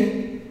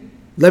 okay,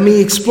 let me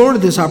explore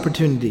this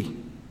opportunity.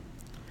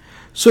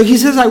 So he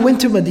says, I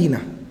went to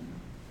Medina.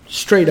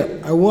 Straight up.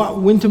 I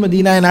went to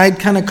Medina and I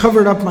kind of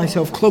covered up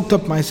myself, cloaked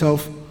up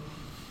myself.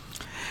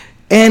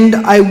 And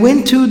I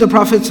went to the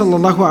Prophet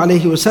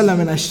ﷺ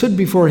and I stood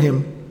before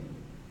him.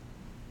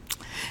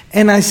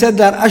 And I said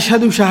that,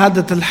 Ashhadu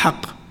shahadat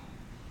al-haq.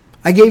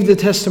 I gave the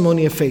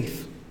testimony of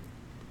faith.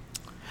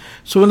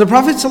 So when the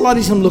Prophet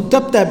ﷺ looked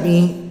up at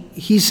me,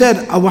 he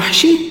said,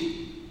 Awahshi?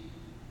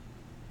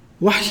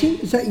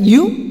 Wahshi? Is that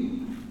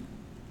you?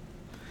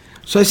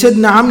 So I said,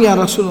 Na'am ya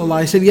Rasulullah.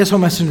 I said, yes, O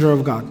Messenger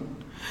of God.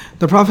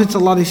 The Prophet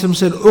ﷺ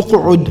said,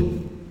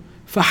 Uq'ud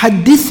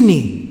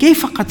fahaddithni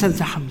kayfa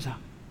qatalta Hamzah.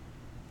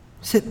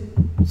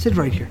 Sit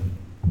right here.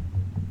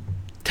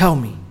 Tell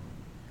me,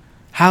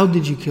 how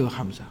did you kill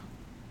Hamzah?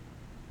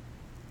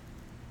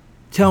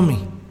 Tell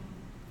me,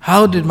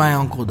 how did my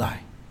uncle die?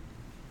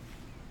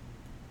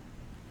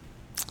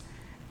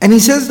 And he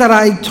says that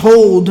I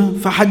told,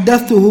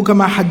 فَحَدَّثْتُهُ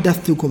كَمَا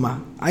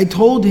حَدَّثْتُكُمَا. I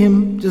told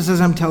him, just as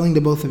I'm telling the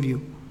both of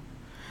you.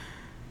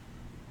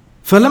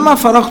 فَلَمَّا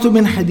فَرَغْتُ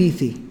مِنْ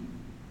حَدِيثِي.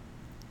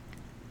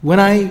 When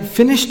I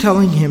finished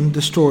telling him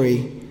the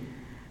story,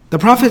 the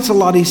Prophet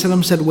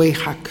ﷺ said,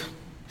 وَيْحَكَ.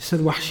 He said,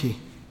 Wahshi.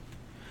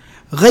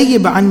 غَيِّبْ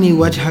عَنِّي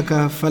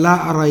وَجْهَكَ فَلَا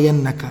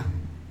أَرَيَنَّكَ.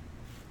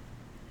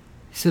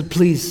 He said,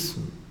 please,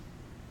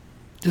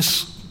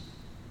 just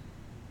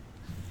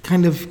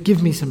kind of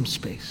give me some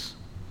space.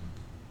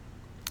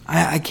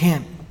 I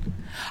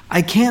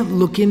can't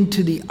look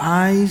into the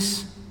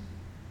eyes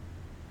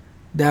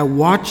that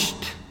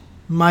watched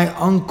my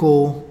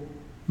uncle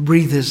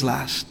breathe his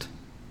last.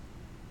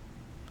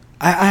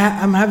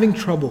 I'm having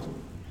trouble.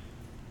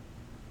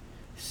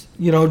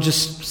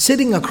 Just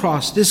sitting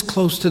across this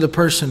close to the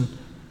person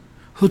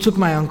who took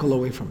my uncle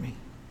away from me.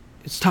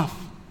 It's tough.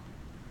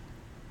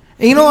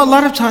 And a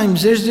lot of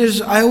times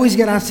I always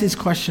get asked this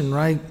question,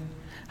 right?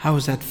 How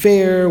is that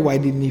fair? Why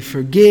didn't he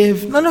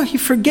forgive? No, he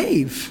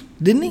forgave.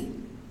 Didn't he?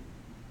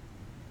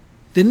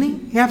 Didn't he?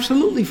 He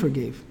absolutely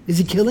forgave. Is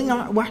he killing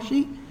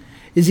Wahshi?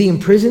 Is he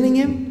imprisoning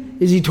him?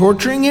 Is he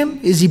torturing him?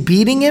 Is he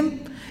beating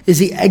him? Is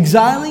he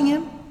exiling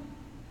him?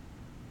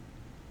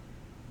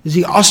 Is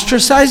he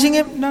ostracizing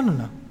him?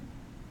 No.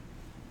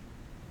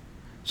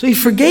 So he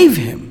forgave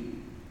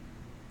him.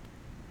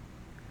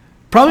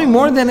 Probably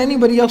more than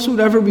anybody else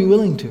would ever be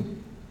willing to.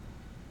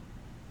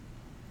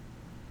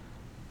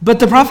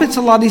 But the Prophet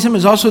ﷺ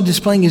is also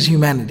displaying his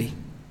humanity.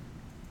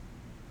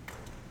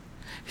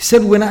 He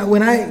said, when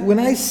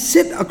I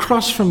sit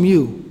across from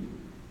you,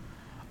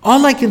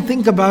 all I can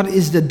think about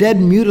is the dead,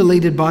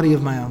 mutilated body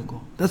of my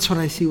uncle. That's what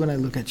I see when I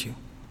look at you.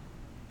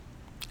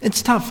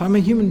 It's tough. I'm a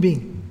human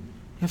being.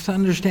 You have to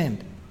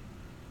understand.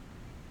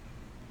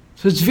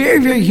 So it's very,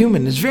 very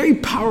human. It's very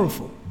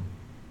powerful.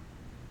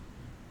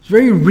 It's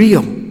very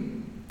real.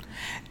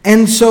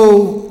 And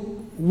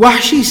so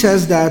Wahshi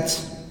says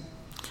that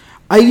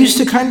I used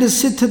to kind of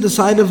sit to the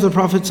side of the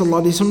Prophet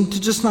ﷺ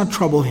to just not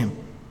trouble him.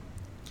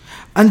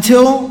 And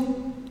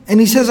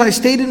he says, I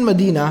stayed in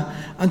Medina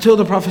until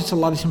the Prophet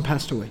ﷺ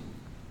passed away.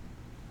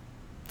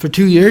 For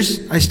 2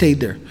 years, I stayed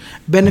there,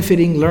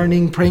 benefiting,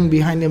 learning, praying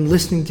behind him,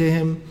 listening to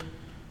him,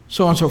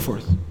 so on and so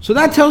forth. So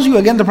that tells you,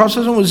 again, the Prophet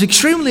ﷺ was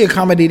extremely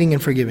accommodating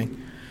and forgiving.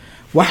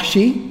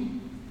 Wahshi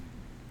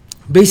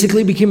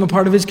basically became a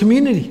part of his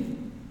community,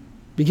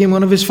 became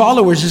one of his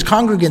followers, his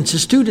congregants,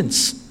 his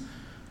students.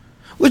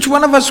 Which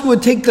one of us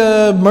would take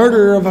the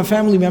murder of a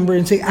family member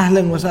and say,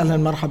 Ahlan wa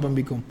sahlan marhaban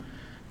bikum.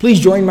 Please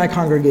join my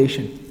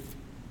congregation.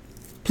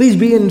 Please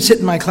sit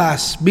in my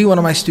class, be one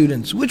of my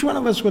students. Which one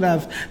of us would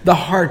have the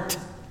heart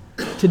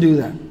to do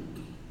that?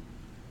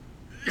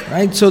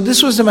 Right? So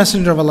this was the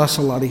Messenger of Allah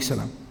sallallahu alaihi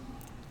wasallam.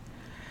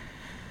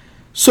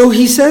 So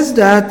he says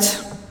that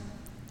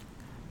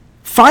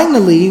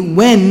finally,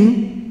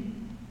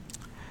 when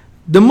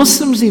the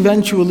Muslims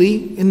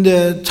eventually, in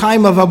the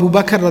time of Abu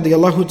Bakr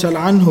radiallahu ta'ala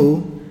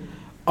anhu,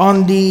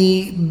 on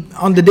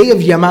the day of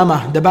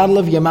Yamama, the Battle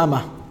of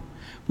Yamama,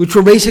 which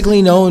were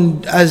basically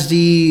known as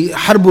the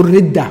Harbur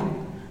Ridda,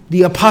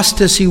 the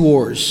apostasy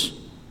wars,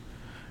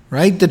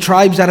 right? The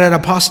tribes that had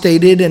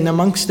apostated, and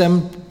amongst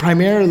them,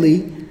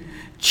 primarily,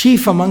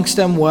 chief amongst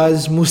them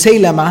was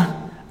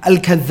Musaylama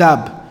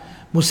al-Kadhab,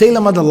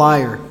 Musaylama the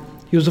liar.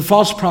 He was a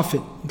false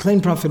prophet, he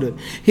claimed prophethood.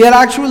 He had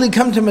actually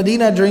come to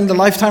Medina during the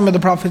lifetime of the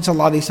Prophet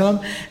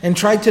ﷺ and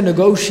tried to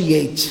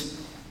negotiate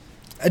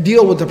a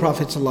deal with the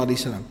Prophet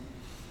ﷺ.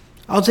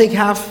 I'll take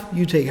half,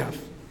 you take half.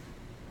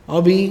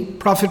 I'll be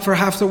prophet for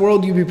half the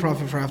world, you be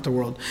prophet for half the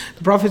world.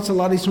 The Prophet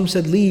ﷺ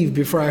said, leave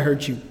before I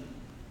hurt you.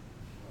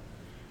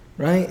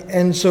 Right?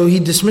 And so he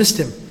dismissed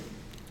him.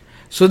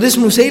 So this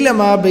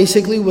Musaylama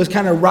basically was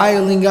kind of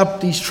riling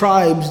up these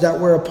tribes that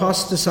were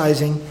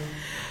apostatizing.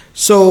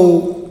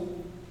 So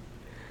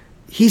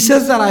he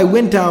says that I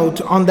went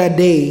out on that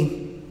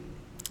day,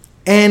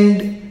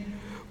 and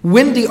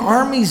when the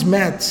armies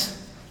met,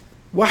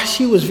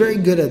 Wahshi was very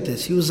good at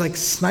this. He was like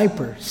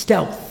sniper,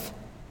 stealth.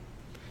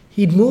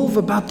 He'd move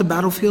about the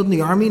battlefield in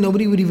the army,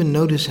 nobody would even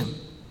notice him.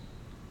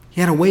 He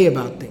had a way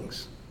about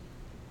things.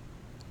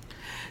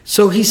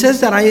 So he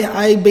says that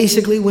I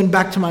basically went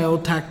back to my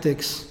old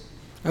tactics.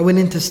 I went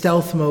into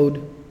stealth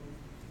mode.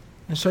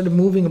 I started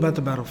moving about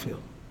the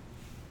battlefield.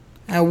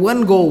 I had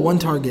one goal, one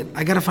target.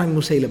 I got to find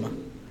Musaylama.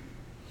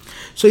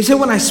 So he said,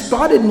 when I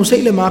spotted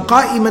Musaylama,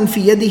 قَائِمًا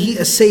فِي يَدِهِ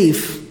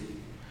السَّيْفِ,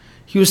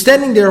 he was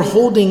standing there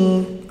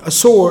holding a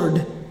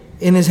sword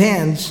in his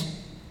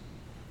hands.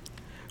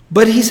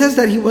 But he says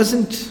that he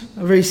wasn't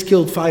a very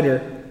skilled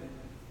fighter.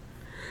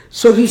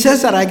 So he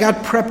says that I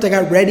got prepped, I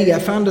got ready, I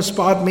found a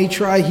spot, made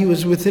sure he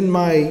was within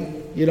my,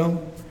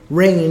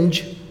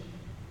 range.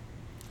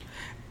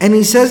 And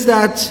he says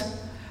that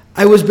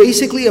I was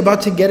basically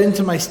about to get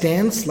into my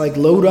stance, like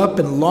load up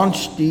and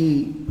launch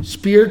the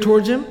spear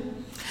towards him.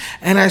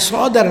 And I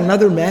saw that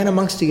another man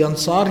amongst the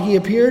Ansar, he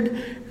appeared,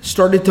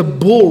 started to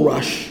bull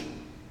rush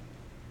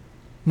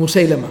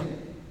Musaylama.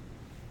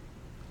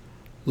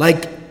 They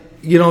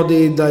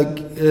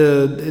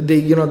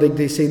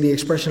say the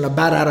expression, a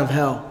bat out of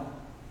hell.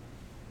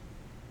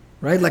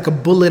 Right? Like a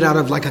bullet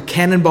like a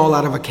cannonball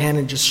out of a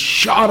cannon just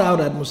shot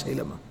out at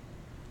Musaylama.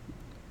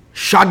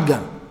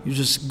 Shotgun. You're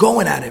just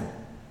going at him.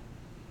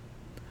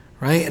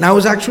 Right? And I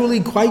was actually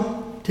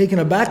quite taken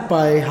aback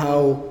by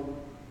how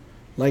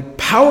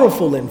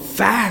powerful and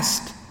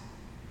fast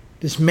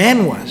this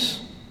man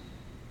was.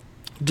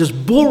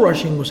 Just bull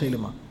rushing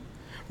Musaylama.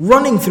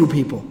 Running through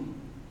people.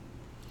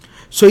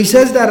 So he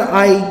says that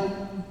I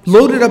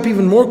loaded up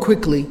even more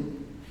quickly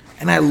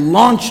and I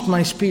launched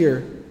my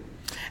spear.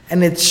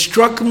 And it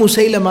struck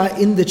Musaylama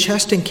in the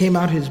chest and came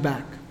out his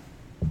back.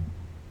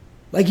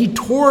 Like he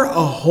tore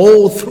a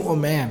hole through a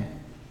man.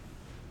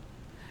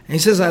 And he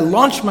says, I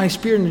launched my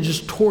spear and it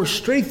just tore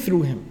straight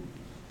through him.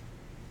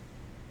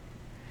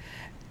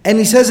 And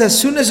he says, as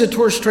soon as it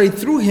tore straight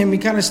through him, he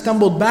kind of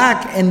stumbled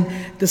back. And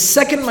the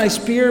second my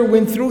spear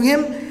went through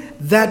him,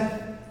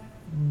 that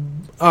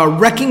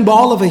wrecking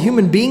ball of a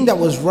human being that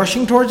was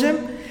rushing towards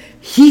him,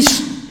 he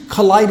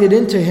collided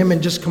into him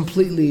and just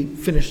completely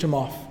finished him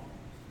off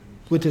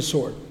with his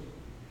sword.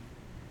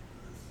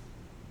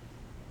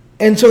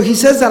 And so he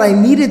says that I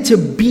needed to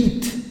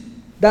beat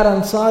that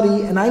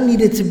Ansari and I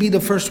needed to be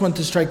the first one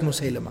to strike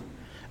Musaylama.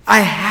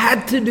 I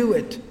had to do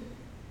it.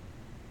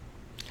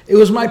 It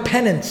was my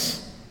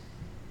penance.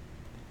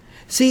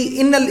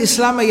 See, إِنَّ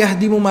الْإِسْلَامَ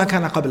يَهْدِمُ مَا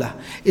كَانَ قَبْلَهُ.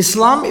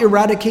 Islam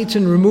eradicates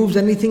and removes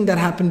anything that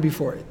happened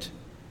before it.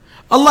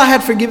 Allah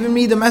had forgiven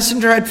me, the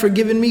Messenger had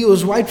forgiven me, it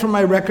was wiped from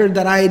my record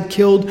that I had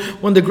killed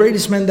one of the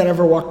greatest men that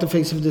ever walked the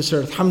face of this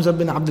earth, Hamzah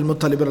bin Abdul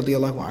Muttalib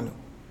radiyallahu anhu.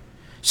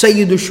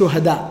 Sayyidu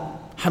Shuhada,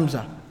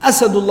 Hamzah.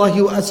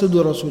 Asadullahi wa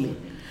Asadu Rasuli.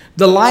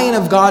 The lion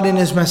of God and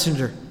His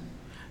Messenger.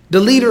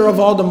 The leader of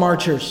all the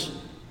marchers.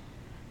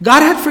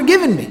 God had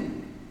forgiven me.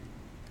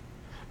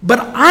 But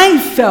I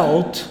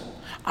felt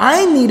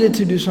I needed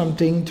to do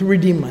something to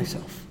redeem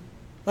myself.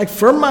 Like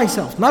for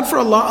myself, not for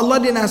Allah. Allah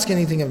didn't ask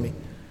anything of me.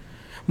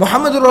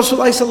 Muhammad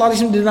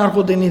Rasulullah did not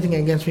hold anything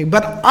against me,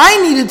 but I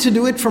needed to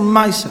do it for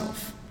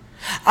myself.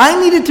 I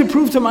needed to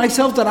prove to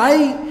myself that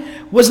I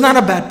was not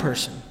a bad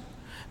person.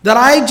 That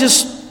I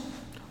just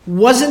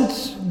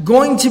wasn't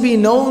going to be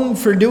known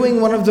for doing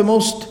one of the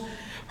most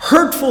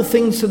hurtful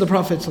things to the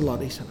Prophet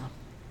ﷺ.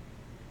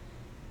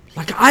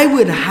 Like I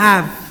would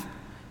have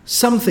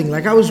something,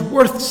 like I was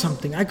worth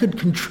something, I could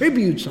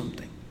contribute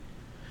something.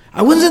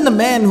 I wasn't the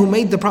man who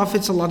made the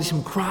Prophet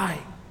ﷺ cry.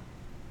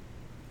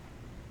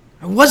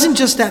 I wasn't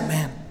just that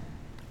man.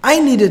 I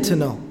needed to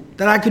know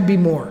that I could be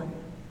more.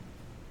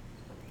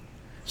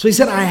 So he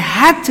said, I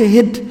had to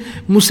hit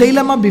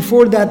Musaylama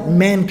before that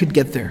man could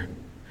get there.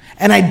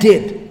 And I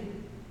did.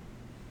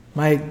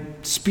 My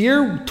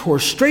spear tore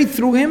straight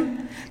through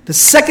him. The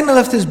second I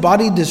left his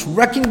body, this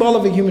wrecking ball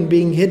of a human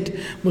being hit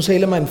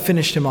Musaylama and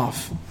finished him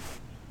off.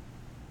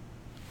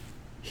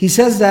 He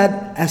says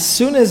that as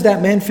soon as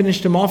that man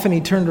finished him off and he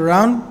turned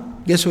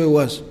around, guess who it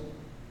was?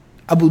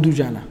 Abu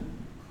Dujana.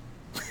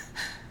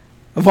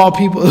 Of all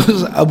people, it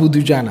was Abu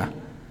Dujana.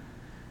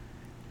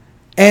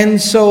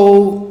 And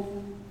so,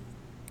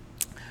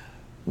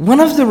 one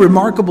of the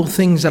remarkable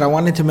things that I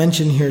wanted to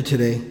mention here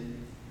today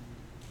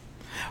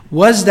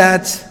was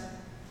that,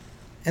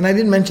 and I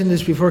didn't mention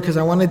this before because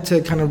I wanted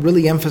to kind of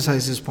really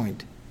emphasize this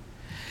point.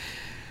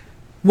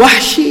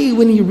 Wahshi,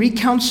 when he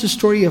recounts the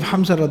story of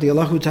Hamzah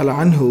radiallahu ta'ala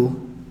anhu,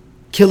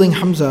 killing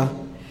Hamzah,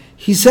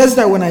 he says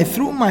that when I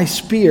threw my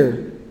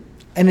spear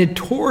and it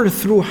tore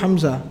through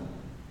Hamzah,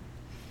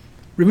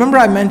 remember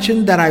I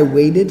mentioned that I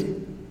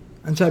waited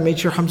until I made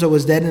sure Hamzah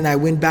was dead and I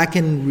went back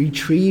and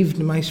retrieved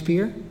my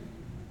spear?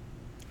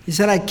 He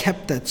said I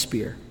kept that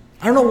spear.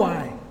 I don't know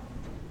why.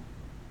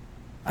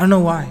 I don't know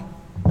why.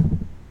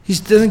 He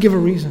doesn't give a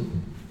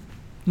reason.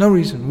 No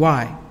reason.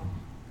 Why?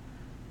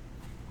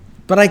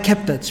 But I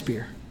kept that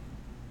spear.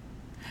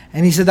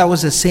 And he said that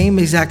was the same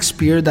exact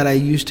spear that I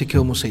used to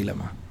kill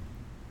Musaylama.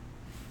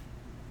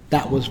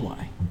 That was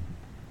why.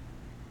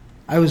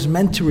 I was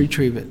meant to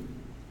retrieve it,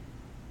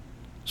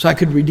 so I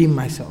could redeem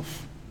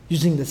myself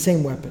using the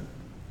same weapon.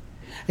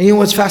 And you know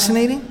what's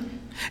fascinating?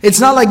 It's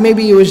not like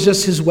maybe it was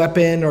just his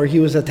weapon or he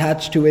was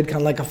attached to it, kind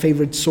of like a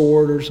favorite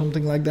sword or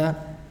something like that.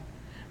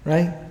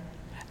 Right?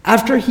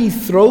 After he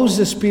throws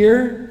the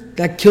spear,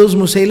 that kills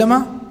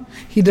Musaylama,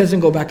 he doesn't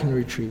go back and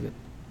retrieve it.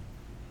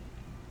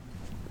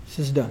 This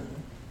is done.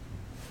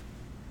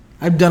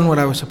 I've done what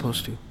I was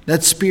supposed to.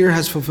 That spear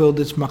has fulfilled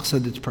its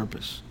maqsad, its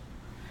purpose.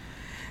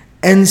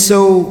 And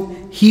so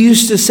he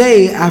used to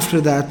say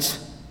after that,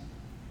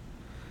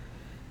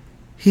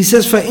 he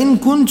says, فَإِن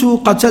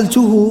كُنْتُ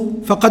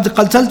قَتَلْتُهُ فَقَدْ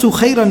قَتَلْتُ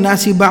خَيْرَ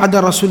النَّاسِ بَعْدَ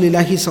رَسُولِ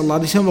اللَّهِ صَلَّى اللَّهِ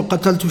عَلَيْهِ وَسَلَّمَ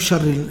وَقَتَلْتُ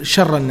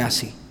شَرَّ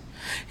النَّاسِ.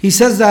 He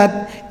says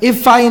that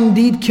if I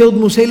indeed killed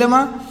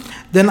Musaylama,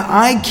 then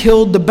I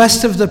killed the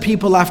best of the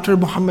people after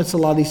Muhammad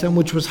sallallahu alaihi wasallam,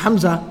 which was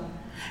Hamzah,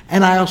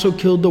 and I also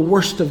killed the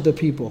worst of the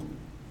people,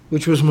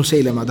 which was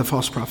Musaylama, the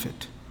false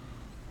prophet.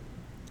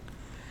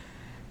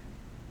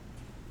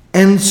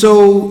 And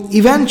so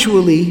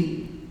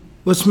eventually,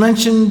 what's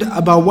mentioned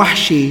about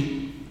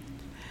Wahshi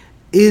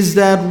is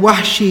that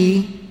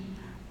Wahshi,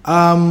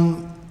 after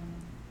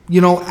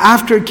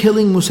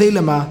killing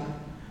Musaylama,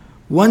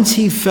 once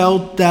he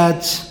felt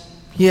that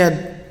he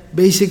had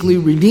basically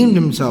redeemed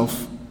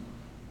himself,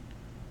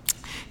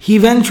 he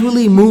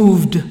eventually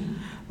moved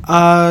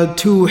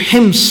to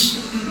Hims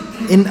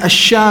in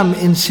Asham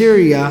in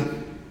Syria,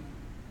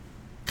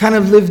 kind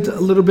of lived a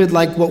little bit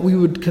like what we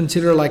would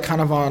consider like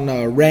kind of on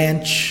a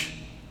ranch,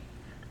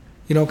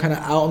 kind of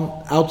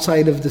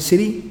outside of the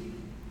city.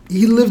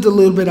 He lived a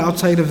little bit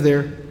outside of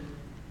there,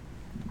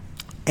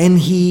 and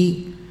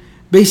he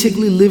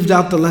basically lived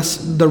out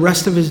the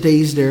rest of his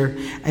days there,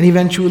 and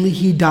eventually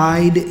he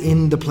died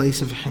in the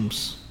place of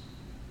Hims.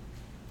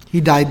 He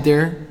died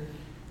there,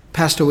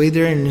 passed away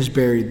there, and is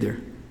buried there.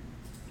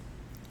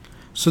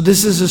 So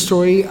this is the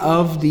story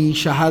of the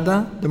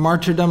Shahada, the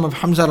martyrdom of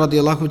Hamzah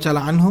radiallahu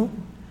ta'ala anhu,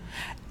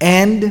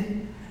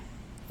 and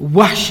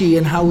Wahshi,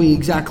 and how he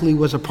exactly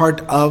was a part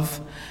of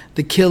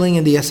the killing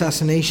and the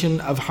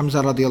assassination of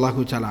Hamzah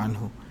radiallahu ta'ala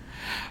anhu.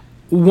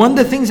 One of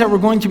the things that we're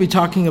going to be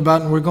talking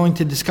about and we're going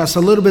to discuss a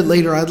little bit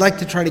later, I'd like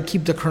to try to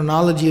keep the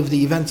chronology of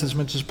the events as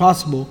much as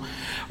possible.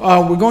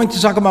 We're going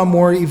to talk about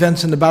more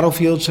events in the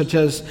battlefield, such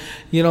as,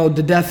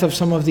 the death of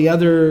some of the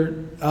other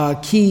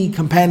key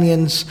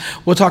companions.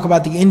 We'll talk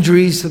about the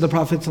injuries to the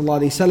Prophet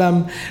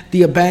ﷺ,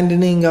 the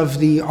abandoning of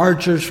the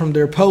archers from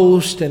their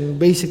post, and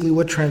basically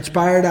what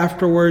transpired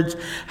afterwards,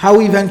 how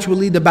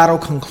eventually the battle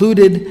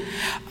concluded.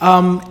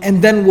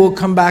 And then we'll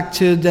come back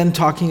to then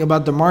talking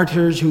about the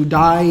martyrs who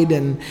died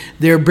and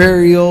their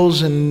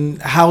burials, and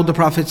how the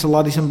Prophet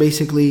ﷺ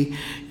basically,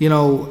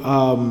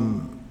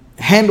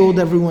 handled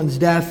everyone's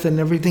death and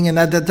everything. And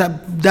at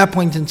that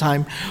point in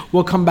time,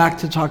 we'll come back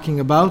to talking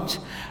about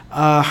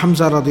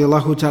Hamzah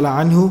radiallahu ta'ala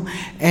anhu,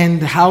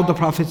 and how the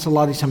Prophet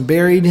ﷺ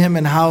buried him,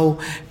 and how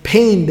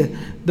pained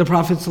the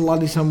Prophet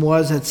ﷺ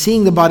was at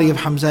seeing the body of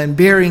Hamzah and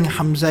burying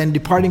Hamzah and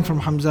departing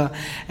from Hamzah,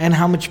 and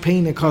how much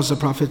pain it caused the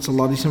Prophet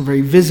ﷺ very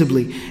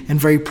visibly and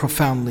very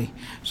profoundly.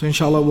 So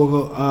inshallah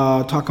we'll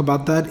talk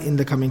about that in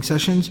the coming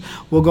sessions.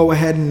 We'll go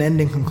ahead and end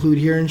and conclude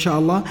here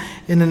inshallah.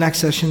 In the next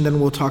session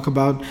then we'll talk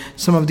about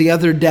some of the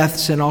other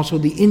deaths and also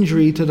the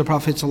injury to the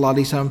Prophet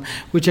ﷺ,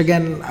 which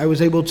again I was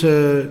able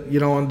to,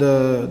 on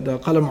the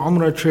Qalam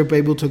Umrah trip,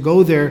 able to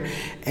go there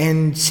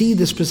and see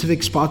the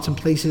specific spots and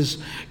places,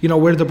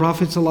 where the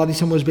Prophet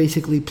ﷺ was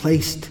basically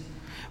placed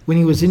when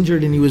he was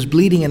injured and he was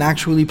bleeding, and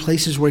actually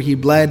places where he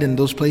bled, and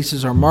those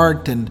places are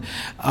marked and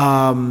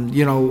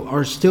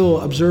are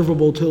still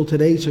observable till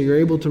today. So you're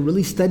able to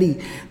really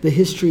study the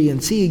history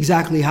and see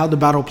exactly how the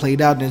battle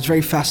played out, and it's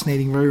very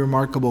fascinating, very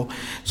remarkable.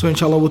 So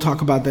inshallah we'll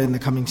talk about that in the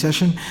coming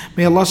session.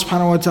 May Allah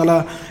subhanahu wa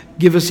ta'ala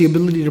give us the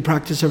ability to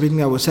practice everything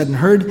that was said and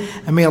heard,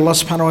 and may Allah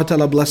subhanahu wa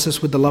ta'ala bless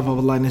us with the love of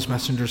Allah and His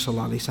Messenger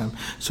sallallahu alaihi wasallam.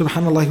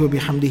 Subhanallah wa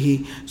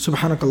bihamdihi,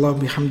 subhanakallah wa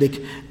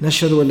bihamdik,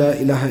 nashhadu wa la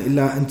ilaha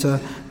illa anta,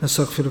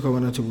 nastaghfiruka wa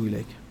natubu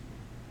ilayk.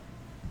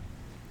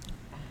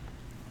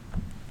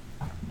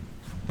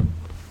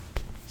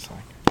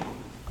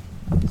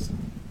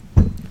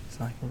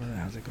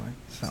 How's it going?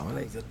 Assalamu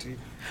alaikum.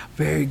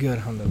 Very good,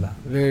 alhamdulillah.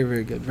 Very,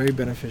 very good. Very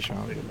beneficial,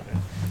 alhamdulillah.